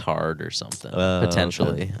Mike's Hard or something, Oh,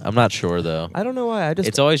 potentially. okay. I'm not sure though. I don't know why. I just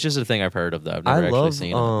It's always just a thing I've heard of though. I've never I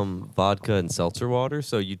actually love seen it. vodka and seltzer water,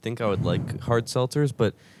 so you'd think I would like hard seltzers,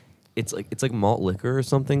 but it's like malt liquor or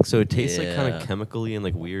something, so it tastes like kind Yeah. of chemically and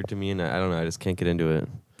like weird to me, and I don't know. I just can't get into it.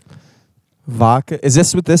 Vodka. Is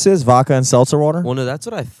this what this is? Vodka and seltzer water? Well, no, that's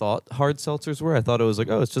what I thought hard seltzers were. I thought it was like,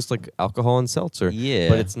 oh, it's just like alcohol and seltzer. Yeah.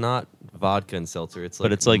 But it's not vodka and seltzer. It's like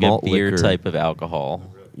But it's like a malt beer liquor. type of alcohol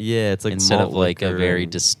Yeah, it's like instead malt of like a liquor very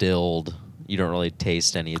and- distilled. You don't really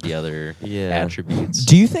taste any of the other Yeah. attributes.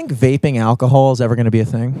 Do you think vaping alcohol is ever going to be a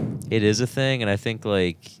thing? It is a thing, and I think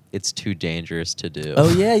like it's too dangerous to do.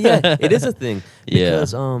 Oh yeah, yeah, it is a thing. Yeah.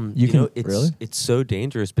 Because You can- know, it's really? it's so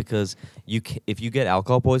dangerous because if you get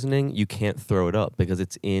alcohol poisoning, you can't throw it up because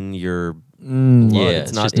it's in your blood. Yeah, it's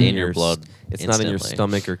it's not just in your blood It's not in your instantly.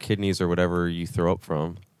 stomach or kidneys or whatever you throw up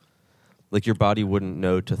from. Like your body wouldn't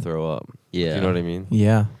know to throw up. Yeah. You know what I mean?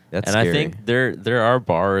 Yeah. That's and scary. I think there are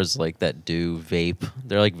bars like that do vape.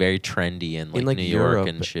 They're like very trendy in like, like, New Europe, York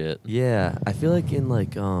and shit. Yeah, I feel like in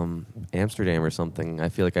like Amsterdam or something. I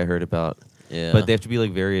feel like I heard about. Yeah. But they have to be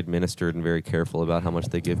like very administered and very careful about how much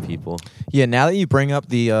they give people. Yeah, now that you bring up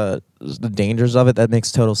the dangers of it, that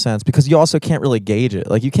makes total sense because you also can't really gauge it.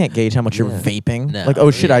 Like you can't gauge how much you're Yeah. vaping. No, like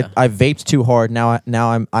oh shit, yeah. I vaped too hard. Now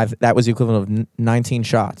I've that was the equivalent of 19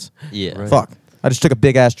 shots. yeah. Right. Fuck. I just took a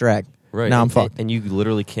big ass drag. Right. Now I'm and, fucked. And you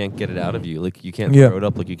literally can't get it out of you. Like you can't Yeah. throw it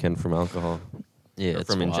up like you can from alcohol. Yeah, Or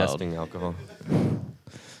it's from wild. ingesting alcohol.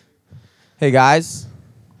 Hey guys,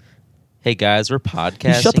 Hey guys, we're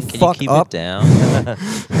podcasting. shut the Can fuck you keep up? it down?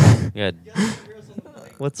 Yeah.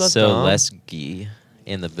 What's up, So Dom? less gee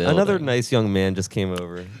in the building. Another nice young man just came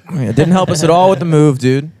over. yeah, it didn't help us at all with the move,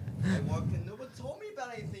 dude. I walked in. Nobody told me about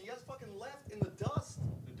anything. You guys fucking left in the dust.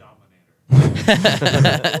 The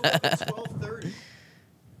Dominator. At 12:30.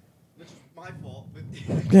 Which is my fault. But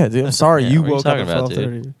Yeah, dude. I'm sorry Yeah, you what are you woke up talking at about,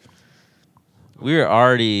 12:30. We were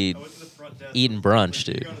already I went to the front desk. eating I was brunch, like,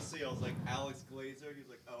 "Who dude. you gonna see?" I was like, Alex Glazer. He was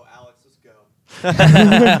like, "Oh, Alex, let's go." I'm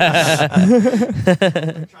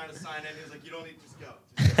trying to sign in. He was like, "You don't need to just go."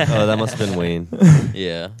 Just go." Oh, that must have been Wayne.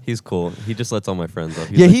 yeah. He's cool. He just lets all my friends up.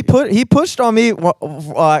 He's Yeah, like, he pushed on me.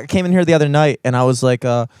 I came in here the other night and I was like,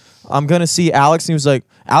 I'm gonna see Alex, and he was like,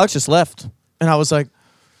 Alex just left, and I was like,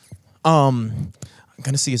 I'm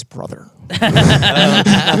gonna see his brother. That's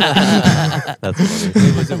funny.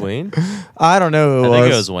 Wait, was it Wayne? I don't know who I it think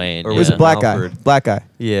was. it was Wayne. Or It was a yeah. black guy. Malford. Black guy.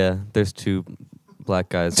 Yeah, there's two black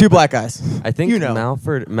guys. Two black guys. I think you know.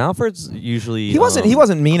 Malford's usually He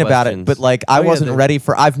wasn't mean about it, questions. but like I Oh, yeah, wasn't the- ready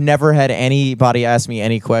for. I've never had anybody ask me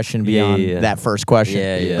any question Yeah, beyond yeah, yeah. that first question.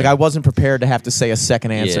 Yeah, yeah. Like I wasn't prepared to have to say a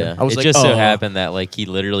second answer. Yeah. I was it like, just so "Oh." happened that like he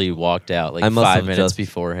literally walked out like I must 5 have minutes just-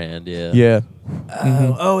 beforehand. Yeah. Yeah.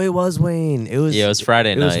 Oh, it was Wayne. It was. Yeah, it was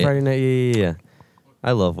Friday It was night. Friday night. Yeah.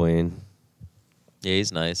 I love Wayne. Yeah,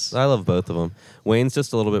 he's nice. I love both of them. Wayne's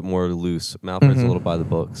just a little bit more loose. Malford's a little by the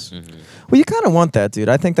books. Mhm. Well, you kind of want that, dude.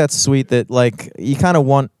 I think that's sweet. That like you kind of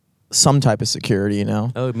want some type of security, you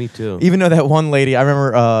know. Oh, me too. Even though that one lady, I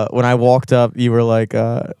remember when I walked up, you were like,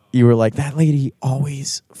 that lady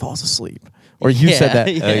always falls asleep, or you said Yeah,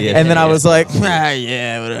 that. yeah, Oh, yeah. And then I yeah. was like,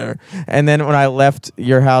 yeah, whatever. And then when I left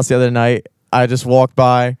your house the other night, I just walked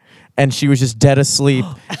by. And she was just dead asleep.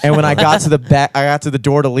 And when I got to the back, I got to the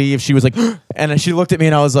door to leave. She was like, and then she looked at me,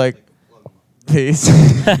 and I was like, peace.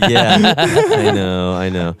 Yeah, I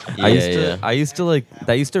know. I Yeah, I used to like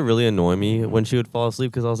that used to really annoy me when she would fall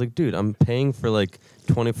asleep because I was like, dude, I'm paying for like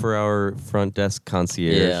 24-hour front desk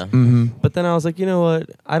concierge. Yeah. Mm-hmm. But then I was like, you know what?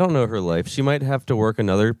 I don't know her life. She might have to work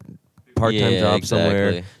another part-time Yeah, job somewhere.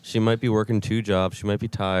 exactly. She might be working 2 jobs. She might be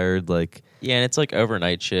tired. Like, Yeah, and it's like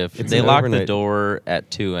overnight shift. It's They an lock the overnight- door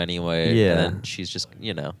at 2 anyway. Yeah. And then she's just,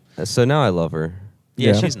 so now I love her.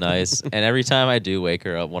 Yeah, Yeah. she's nice. And every time I do wake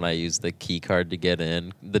her up when I use the key card to get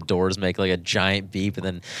in, the doors make like a giant beep and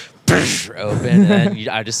then open. And then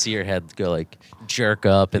I just see her head go like jerk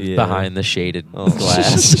up and Yeah. behind the shaded Oh,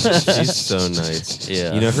 glass. She's so nice.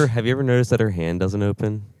 Yeah. You know her? Have you ever noticed that her hand doesn't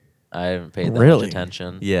open? I haven't paid that Really? much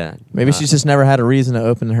attention. Yeah. Maybe she's just never had a reason to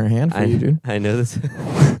open her hand for you, dude. I know this.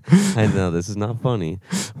 I know this is not funny,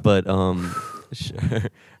 but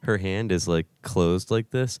her hand is like closed like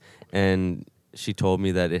this, and she told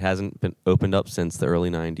me that it hasn't been opened up since the early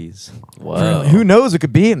 '90s. Whoa. Who knows what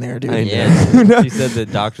could be in there, dude? I know. Yeah. She said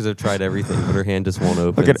that doctors have tried everything, but her hand just won't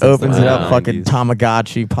open. Fucking since the opens it up, Wow. fucking 90s.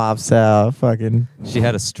 Tamagotchi pops out, fucking. She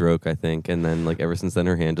had a stroke, I think, and then like ever since then,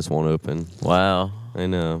 her hand just won't open. Wow. I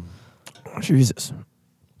know. Jesus.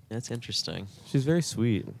 That's interesting. She's very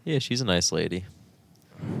sweet. Yeah, she's a nice lady.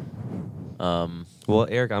 Well,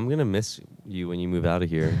 Eric, I'm gonna miss you when you move out of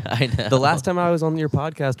here. I know. The last time I was on your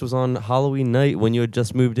podcast was on Halloween night when you had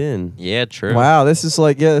just moved in. Yeah, true. Wow, this is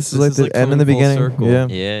like this is like the end in the coming full beginning. circle.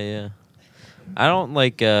 Yeah. Yeah. I don't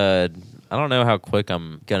I don't know how quick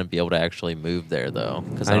I'm gonna be able to actually move there though,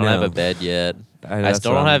 because I I don't have know. a bed yet. I that's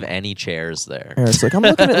still what don't I'm- have any chairs there. Eric's like, I'm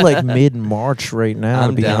looking at like mid-March right now. I'm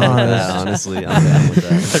to be down honest. with that, honestly. I'm down with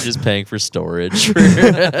that. I'm just paying for storage.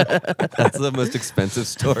 That's the most expensive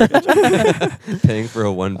storage. Paying for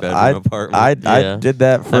a one-bedroom apartment. I Yeah. did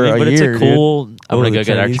that for I mean, a but year. it's a cool. I'm What gonna are go the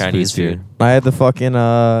get our Chinese Chinese foods here? food. I had the fucking.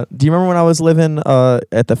 Do you remember when I was living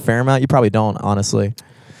at the Fairmount? You probably don't, honestly.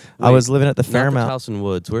 I Wait, was living at the Not the Fairmount. Towson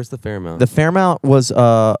Woods. Where's the Fairmount? The Fairmount was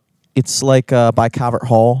it's like by Calvert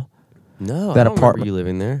Hall. no, that I don't apartment- remember you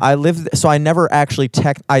living there. I lived, so I never actually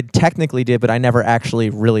I technically did, but I never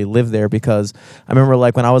actually really lived there because I remember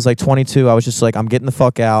like when I was like 22, I was just like, I'm getting the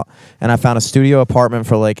fuck out, and I found a studio apartment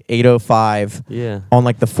for like $805 yeah. on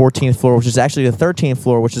like the 14th floor, which is actually the 13th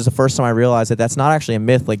floor, which is the first time I realized that that's not actually a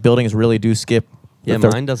myth. Like buildings really do skip. the Yeah,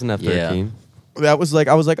 thir- mine doesn't have Yeah. 13. That was like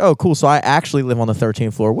I was like, oh cool, so I actually live on the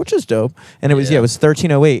 13th floor, which is dope. And it was Yeah. it was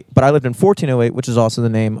 1308, but I lived in 1408, which is also the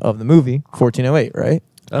name of the movie 1408, right?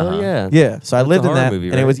 Oh, yeah. Yeah, so I That's a lived in horror that, movie,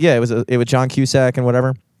 and it right? was it was John Cusack and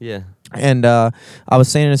whatever. Yeah. And I was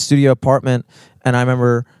staying in a studio apartment, and I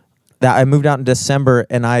remember that I moved out in December,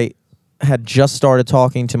 and I had just started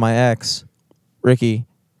talking to my ex, Ricky,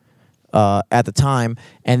 at the time,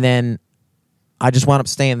 and then I just wound up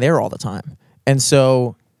staying there all the time, and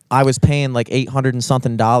so I was paying like $800 and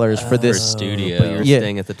something for this studio. But you're Yeah.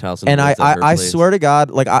 staying at the Towson and Woods at her I place. swear to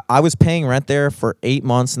God, like I was paying rent there for 8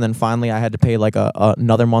 months, and then finally I had to pay like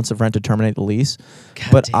another month's of rent to terminate the lease. God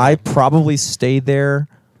But damn. I probably stayed there.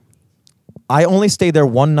 I only stayed there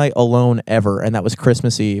one night alone ever, and that was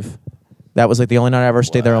Christmas Eve. That was like the only night I ever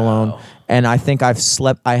stayed there alone. Wow. And I think I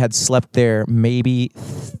had slept there maybe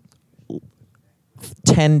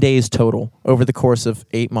 10 days total over the course of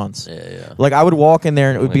 8 months. Yeah. Like I would walk in there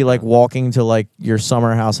and it would my be like God. walking to like your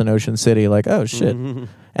summer house in Ocean City. Like, oh shit.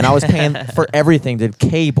 And I was paying for everything, the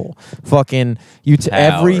cable, fucking Power,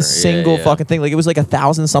 every yeah, single yeah. fucking thing. Like it was like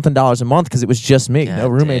 $1,000 something a month because it was just me, no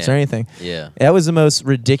God roommates or damn. anything. Yeah. That was the most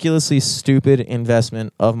ridiculously stupid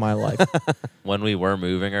investment of my life. When we were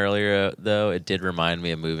moving earlier, though, it did remind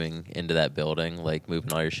me of moving into that building, like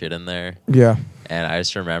moving all your shit in there. Yeah. And I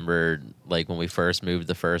just remembered, like, when we first moved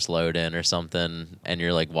the first load in or something, and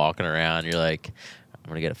you're, like, walking around, you're like, I'm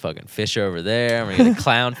going to get a fucking fish over there. I'm going to get a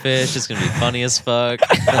clownfish. It's going to be funny as fuck.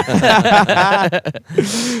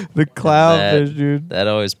 The clownfish, dude. That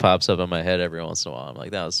always pops up in my head every once in a while. I'm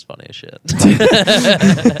like, that was funny as shit.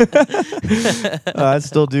 I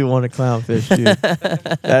still do want a clownfish, dude.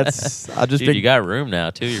 I'll just Dude, big, you got room now,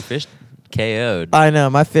 too. Your fish KO'd. I know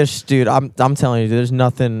my fish, dude. I'm telling you, there's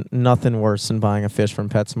nothing worse than buying a fish from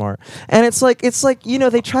PetSmart. And it's like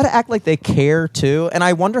they try to act like they care too, and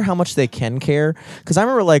I wonder how much they can care. Because I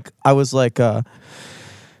remember I was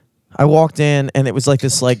I walked in and it was like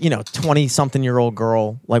this 20-something-year-old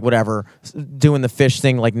girl, like whatever, doing the fish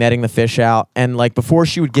thing, like netting the fish out, and like before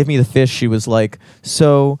she would give me the fish, she was like,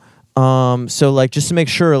 so like just to make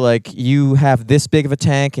sure like you have this big of a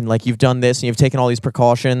tank and like you've done this and you've taken all these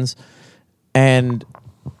precautions. And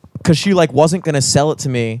because she like wasn't gonna sell it to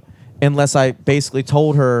me unless I basically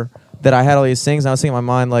told her that I had all these things. And I was thinking in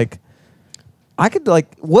my mind like, I could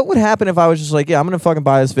like, what would happen if I was just like, yeah, I'm gonna fucking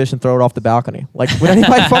buy this fish and throw it off the balcony? Like, would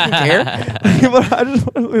anybody fucking care? But I just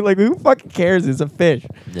like, who fucking cares? It's a fish.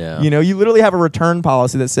 Yeah. You know, you literally have a return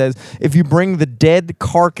policy that says if you bring the dead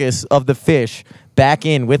carcass of the fish back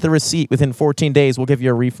in with a receipt within 14 days, we'll give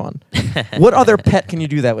you a refund. What other pet can you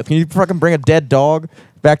do that with? Can you fucking bring a dead dog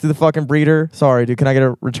back to the fucking breeder? Sorry, dude. Can I get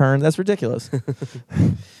a return? That's ridiculous.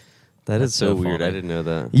 That is That's so so weird. I funny. didn't know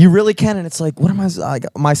that. You really can, and it's like, what am I? Like,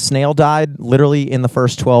 my snail died literally in the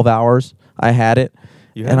first 12 hours. I had it.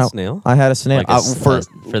 You And had a snail? I had a snail. Like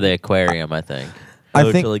for the aquarium, I think. I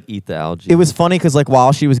Oh, think to like eat the algae. it was funny because like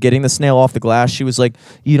while she was getting the snail off the glass, she was like,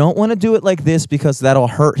 "You don't want to do it like this because that'll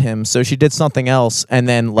hurt him." So she did something else, and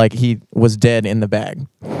then like he was dead in the bag.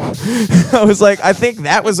 I was like, I think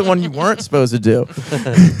that was the one you weren't supposed to do.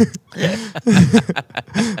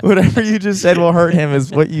 Whatever you just said will hurt him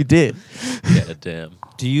is what you did. God damn.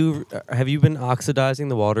 Have you been oxidizing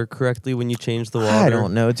the water correctly when you change the water? I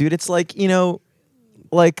don't know, dude. It's like,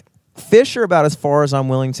 like fish are about as far as I'm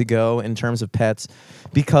willing to go in terms of pets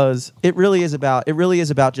because it really is about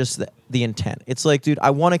just the intent. It's like, dude,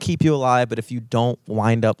 I want to keep you alive, but if you don't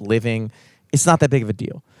wind up living it's not that big of a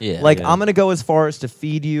deal. Yeah. Like Yeah. I'm gonna go as far as to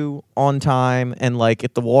feed you on time, and like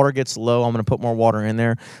if the water gets low, I'm gonna put more water in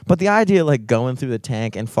there. But the idea of like going through the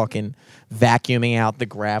tank and fucking vacuuming out the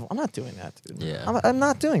gravel, I'm not doing that, dude. Yeah. I'm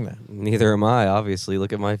not doing that. Neither am I, obviously.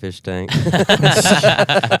 Look at my fish tank.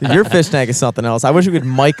 Your fish tank is something else. I wish we could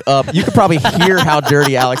mic up. You could probably hear how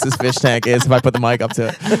dirty Alex's fish tank is if I put the mic up to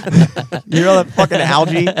it. You know that fucking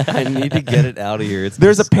algae? I need to get it out of here. It's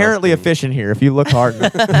There's apparently a disgusting. fish in here if you look hard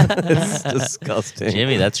enough. It's disgusting.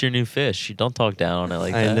 Jimmy, that's your new fish. You don't talk down on it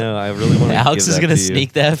like that. I know. I really want to. Alex give is that gonna to you.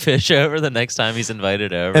 sneak that fish over the next time he's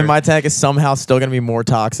invited over. And my tank is somehow still gonna be more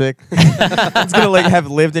toxic. It's gonna like have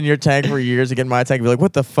lived in your tank for years again. My tank and be like,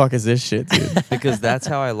 what the fuck is this shit, dude? Because that's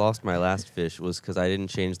how I lost my last fish, was because I didn't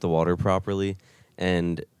change the water properly,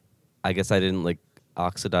 and I guess I didn't like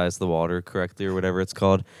oxidize the water correctly or whatever it's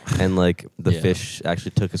called, and like the Yeah. fish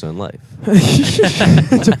actually took his own life.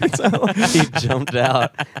 So- He jumped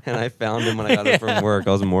out, and I found him when I got home from work.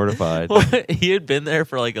 I was mortified, Well, he had been there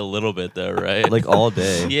for like a little bit though, right? like all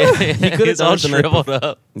day. yeah, He he could've was done all it the night shriveled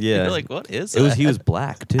up. Yeah. You're like, what is It was that? he was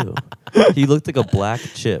black too. He looked like a black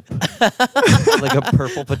chip, like a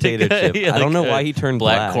purple potato chip. Yeah, I don't like know a why he turned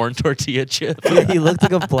black corn tortilla chip. Yeah, he looked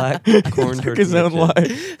like a black corn Took tortilla his own chip.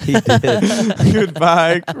 life. He did.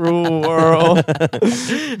 Goodbye, cruel world.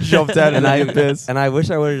 Jumped out and in I the abyss. and I wish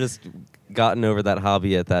I would have just gotten over that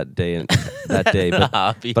hobby at that day and that day, The but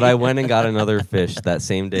hobby. I went and got another fish that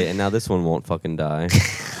same day, and now this one won't fucking die.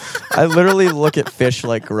 I literally look at fish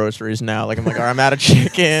like groceries now. Like I'm like, all right, I'm out of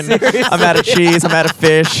chicken. I'm out of cheese. I'm out of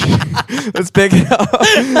fish. Let's pick it up.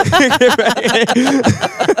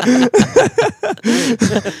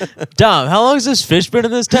 Dom, how long has this fish been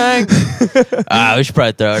in this tank? We should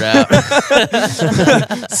probably throw it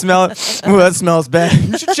out. Smell it. Ooh, that smells bad.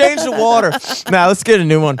 You should change the water. Nah, let's get a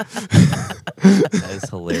new one. That is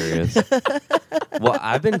hilarious. Well,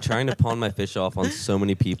 I've been trying to pawn my fish off on so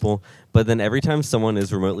many people, but then every time someone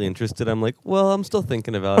is remotely interested, I'm like, well, I'm still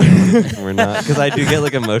thinking about it. We're not, because I do get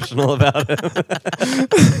like emotional about it.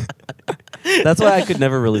 That's why I could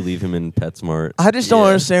never really leave him in PetSmart. I just don't Yeah.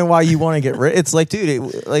 understand why you want to get rid. It's like,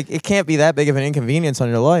 dude, it can't be that big of an inconvenience on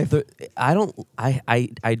your life.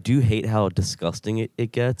 I do hate how disgusting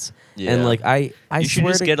it gets. Yeah. And like I You should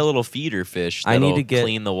swear just to get a little feeder fish. I need That'll to get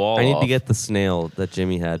clean the wall. I need off. to get the snail that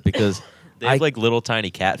Jimmy had because They have like little tiny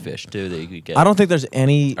catfish too that you could get. I don't think there's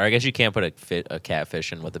any. Or I guess you can't put a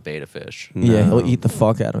catfish in with a beta fish. Yeah, No. he'll eat the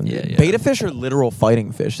fuck out of them. Yeah, yeah. Beta fish are literal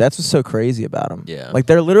fighting fish. That's what's so crazy about them. Yeah. Like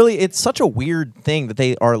they're literally, it's such a weird thing that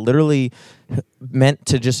they are literally meant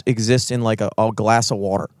to just exist in like a glass of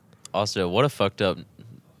water. Also, what a fucked up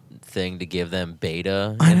thing to give them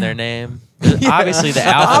beta I in know. their name. Yeah. Obviously, the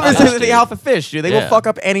alpha. Obviously, fish, they're dude. the alpha fish, dude. They will Yeah. fuck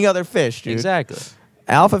up any other fish, dude. Exactly.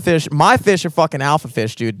 Alpha fish, my fish are fucking alpha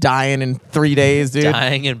fish, dude. Dying in 3 days, dude.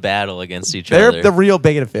 Dying in battle against each They're other. the real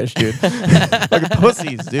beta fish, dude. Fucking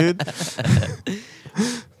pussies, dude.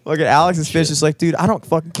 Look at Alex's fish. Is like, dude, I don't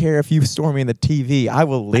fucking care if you store me in the TV. I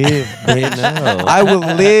will live, bitch. know. I will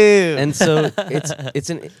live. And so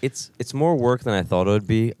it's more work than I thought it would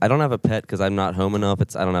be. I don't have a pet because I'm not home enough.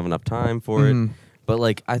 I don't have enough time for Mhm. it. But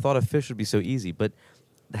like I thought a fish would be so easy. But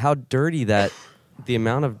how dirty that the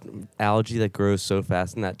amount of algae that grows so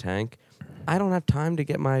fast in that tank. I don't have time to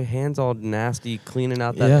get my hands all nasty cleaning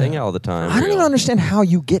out that Yeah. thing all the time. I don't even understand how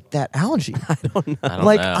you get that algae. I don't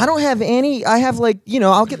Like, know. I don't have any. I have like,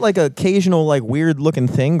 I'll get like occasional like weird looking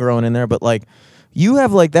thing growing in there, but like, you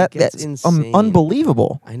have like that. gets That's insane.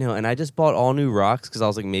 unbelievable. I know, and I just bought all new rocks because I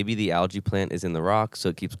was like, maybe the algae plant is in the rocks, so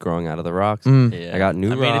it keeps growing out of the rocks. Mm. Yeah. I got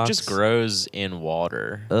new I mean, it just rocks. grows in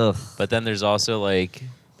water. Ugh, But then there's also like,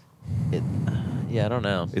 I don't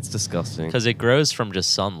know, it's disgusting. because it grows from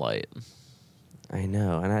just sunlight, I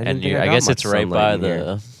know, and I didn't and think I got guess much it's right sunlight by in here.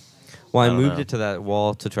 the. Well, I I don't moved know. it to that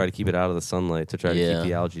wall to try to keep it out of the sunlight, to try to Yeah. keep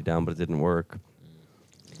the algae down, but it didn't work.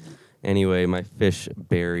 Anyway, my fish,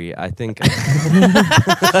 Barry, I think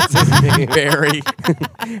that's his name. Barry.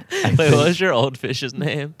 Wait, what was your old fish's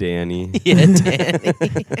name? Danny. Yeah, Danny.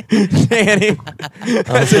 Danny.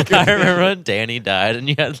 I remember when Danny died, and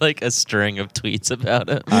you had like a string of tweets about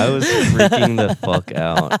it. I was freaking the fuck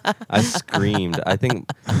out. I screamed. I think,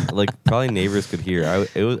 like, probably neighbors could hear.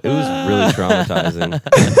 It was really traumatizing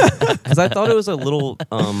because I thought it was a little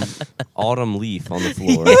autumn leaf on the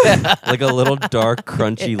floor, like a little dark,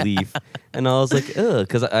 crunchy leaf. And I was like, ugh,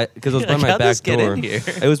 because it was by Like, my how'd back this get door. in here?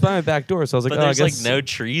 It was by my back door, so I was like, But oh, I there's guess. like no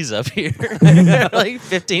trees up here, like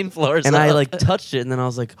 15 floors. And up. I like touched it, and then I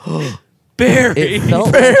was like, oh, Barry. it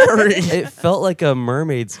felt Barry. it felt like a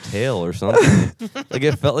mermaid's tail or something. Like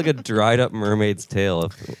it felt like a dried up mermaid's tail,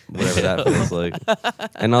 whatever that feels like.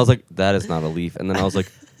 And I was like, that is not a leaf. And then I was like,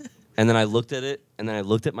 And then I looked at it, and then I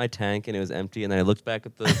looked at my tank, and it was empty. And then I looked back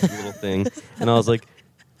at the little thing, and I was like,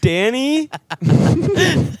 Danny?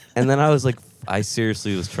 And then I was like, I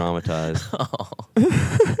seriously was traumatized.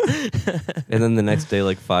 And then the next day,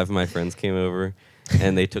 like 5 of my friends came over,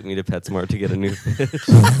 and they took me to PetSmart to get a new fish.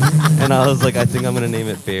 And I was like, I think I'm gonna name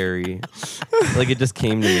it Barry. Like it just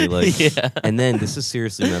came to me, like. Yeah. And then this is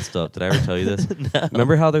seriously messed up. Did I ever tell you this? No.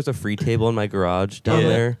 Remember how there's a free table in my garage down Yeah.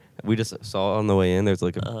 there? We just saw it on the way in. There's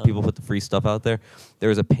like people put the free stuff out there. There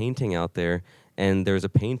was a painting out there, and there was a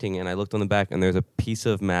painting, and I looked on the back, and there's a piece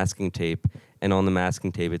of masking tape, and on the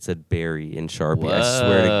masking tape it said Barry in Sharpie. I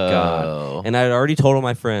swear to God. And I had already told all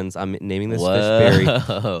my friends, I'm naming this fish Barry.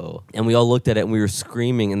 And we all looked at it, and we were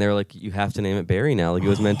screaming, and they were like, you have to name it Barry now. Like it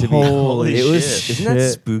was meant to be. Holy it was, shit. Isn't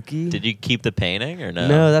that spooky? Did you keep the painting or no?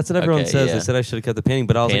 No, that's what everyone Okay, says. yeah. They said I should have kept the painting,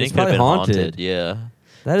 but I was Painting like, it's could have probably been haunted. Yeah.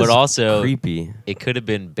 That But is also- creepy. It could have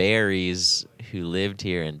been berries who lived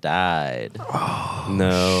here and died.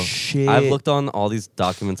 No. Shit. I've looked on all these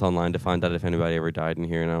documents online to find out if anybody ever died in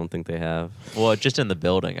here, and I don't think they have. Well, just in the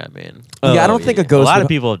building, I mean. Yeah, I don't think a ghost A lot would- of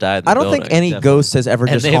people have died in the I don't building. think any definitely. ghost has ever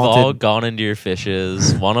And just they've all haunted. gone into your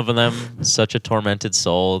fishes. One of them, such a tormented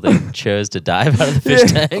soul, they chose to dive out of the fish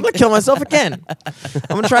I'm tank. gonna kill myself again.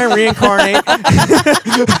 I'm gonna try and reincarnate.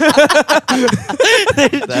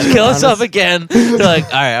 Kill himself again. They're like,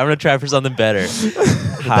 all right, I'm gonna try for something better.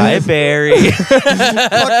 Hi, Barry.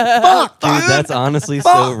 Fuck, Dude, that's honestly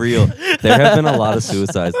so real. There have been a lot of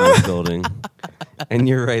suicides in this building. And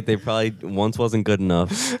you're right, they probably once wasn't good enough.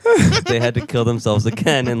 They had to kill themselves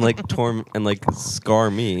again and like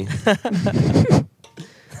scar me.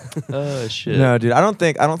 Oh shit. No, dude, I don't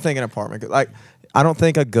think an apartment I don't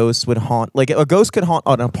think a ghost would haunt. Like a ghost could haunt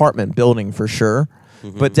an apartment building for sure,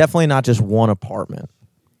 but definitely not just one apartment.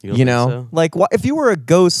 don't You think know, so? like if you were a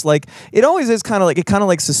ghost, like it always is kind of like it kind of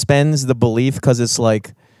like suspends the belief because it's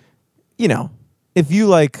like, you know, if you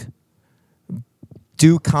like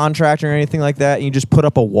do contracting or anything like that, and you just put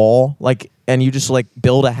up a wall, like, and you just like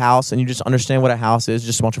build a house, and you just understand what a house is,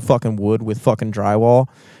 just a bunch of fucking wood with fucking drywall.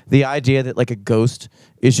 The idea that like a ghost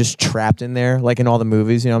is just trapped in there, like in all the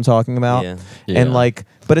movies, you know what I'm talking about? Yeah. And Yeah. like,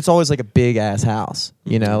 but it's always like a big ass house,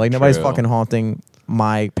 you know, like nobody's True. fucking haunting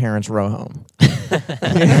my parents' row home. Who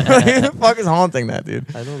the fuck is haunting that,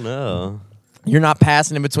 dude? I don't know. You're not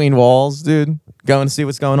passing in between walls, dude. Going to see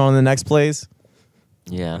what's going on in the next place.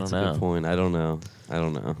 Yeah, I That's don't a good know. point. I don't know.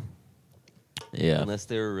 Yeah. Unless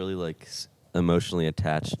they were really like emotionally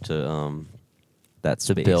attached to that The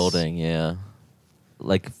space. building, yeah.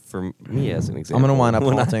 Like for me as an example. I'm gonna wind up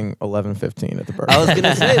when I- haunting 11:15 at the Burger. I was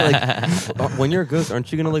gonna say, like, when you're a ghost,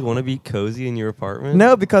 aren't you gonna like want to be cozy in your apartment?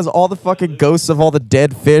 No, because all the fucking ghosts of all the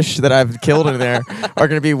dead fish that I've killed in there are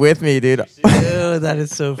gonna be with me, dude. Ew, that is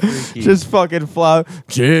so freaky. Just fucking fly,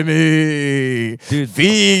 Jimmy, Dude.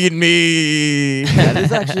 feed me. That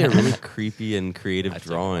is actually a really creepy and creative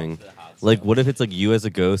drawing. Like, what if it's like you as a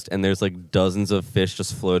ghost and there's like dozens of fish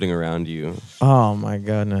just floating around you? Oh my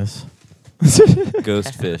goodness,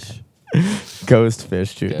 Ghost fish. ghost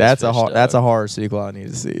fish, dude. Ghost that's fish, that's a dog. horror sequel I need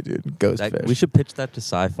to see, dude. Ghost That- fish. we should pitch that to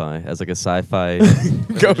sci-fi as like a sci-fi,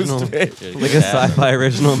 Ghost original- fish. like a sci-fi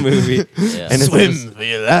original movie. Yeah. And it's Swim just- for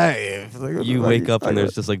your life. Like, what you the fuck wake are up and talking there's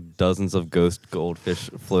about? just like dozens of ghost goldfish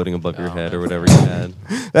floating above your Oh, head man. or whatever you had.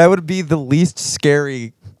 That would be the least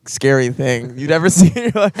scary thing you'd ever see.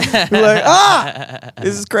 You're like, ah,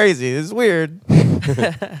 this is crazy. This is weird.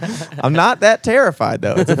 I'm not that terrified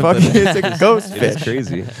though. It's a fucking it's a ghost It's fish.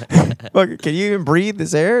 crazy. Fucking, can you even breathe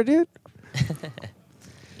this air, dude?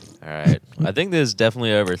 All right. I think this is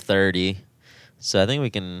definitely over 30. So I think we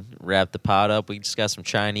can wrap the pod up. We just got some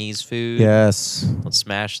Chinese food. Yes. Let's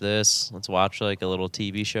smash this. Let's watch like a little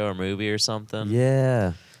TV show or movie or something.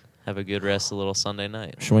 Yeah. Have a good rest of the little Sunday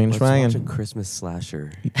night. Swing Let's watch a swanging. Christmas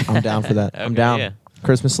slasher. I'm down for that. I'm Okay, down. yeah.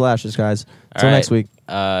 Christmas slashes, guys. Until All next right. week.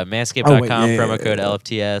 Manscaped.com, Oh, wait, yeah, promo yeah, code yeah.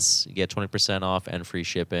 LFTS. You get 20% off and free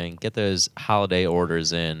shipping. Get those holiday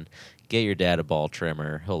orders in. Get your dad a ball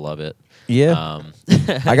trimmer. He'll love it. Yeah.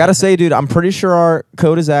 I gotta say, dude, I'm pretty sure our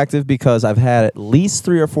code is active because I've had at least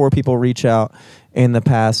 3 or 4 people reach out in the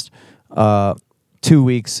past 2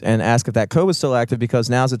 weeks and ask if that code was still active because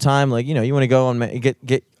now's the time. Like, you know, you want to go and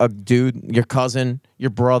get a dude, your cousin,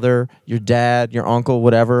 your brother, your dad, your uncle,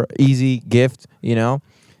 whatever, easy gift, you know.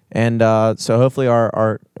 And so hopefully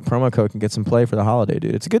our promo code can get some play for the holiday,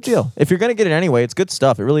 dude. It's a good deal. If you're gonna get it anyway, it's good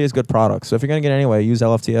stuff. It really is good product. So if you're gonna get it anyway, use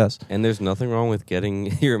LFTS. And there's nothing wrong with getting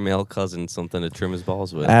your male cousin something to trim his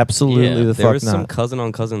balls with. Absolutely, Yeah. the There fuck was some not. cousin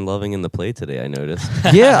on cousin loving in the play today, I noticed.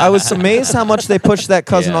 Yeah, I was amazed how much they pushed that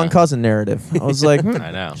cousin Yeah. on cousin narrative. I was like,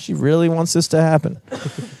 I know. she really wants this to happen.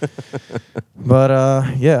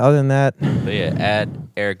 But yeah, other than that, But yeah, at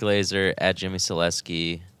Eric Glazer, at Jimmy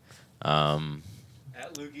Selesky, At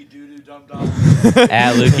Lukey Doodoo Dum Dum.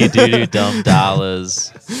 at Lukey Doodoo Dumb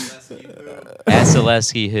Dollars, at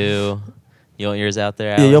Selesky Who. You want yours out there,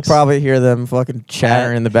 Alex? yeah, you'll probably hear them fucking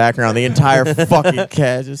chattering in the background. The entire fucking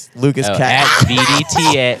cat, just Lucas Oh, cat. at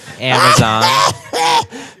VDT at Amazon.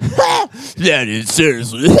 Yeah, dude,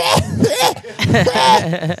 seriously. Some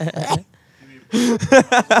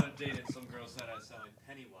girl said I sound like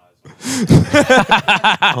Pennywise.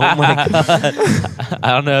 Oh my god!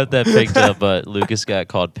 I don't know if that picked up, but Lucas got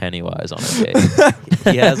called Pennywise on a date.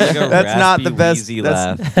 He has like a That's not raspy, the best. wheezy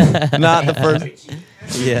That's laugh. not the first.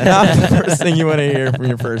 Yeah. Not the first thing you want to hear from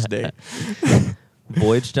your first date.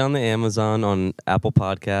 Voyage down the Amazon on Apple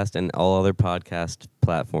Podcast and all other podcast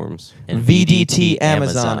platforms. And VDT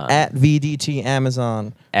Amazon at VDT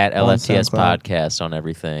Amazon. at on LFTS SoundCloud. Podcast on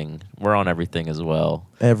everything. We're on everything as well.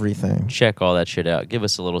 Everything. Check all that shit out. Give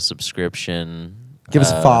us a little subscription. Give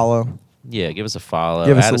us a follow. Yeah, give us a follow.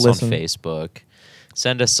 Give us Add a us listen. on Facebook.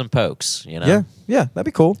 Send us some pokes. You know. Yeah, that'd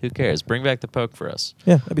be cool. Who cares? Bring back the poke for us.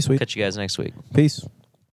 Yeah, that'd be sweet. Catch you guys next week. Peace.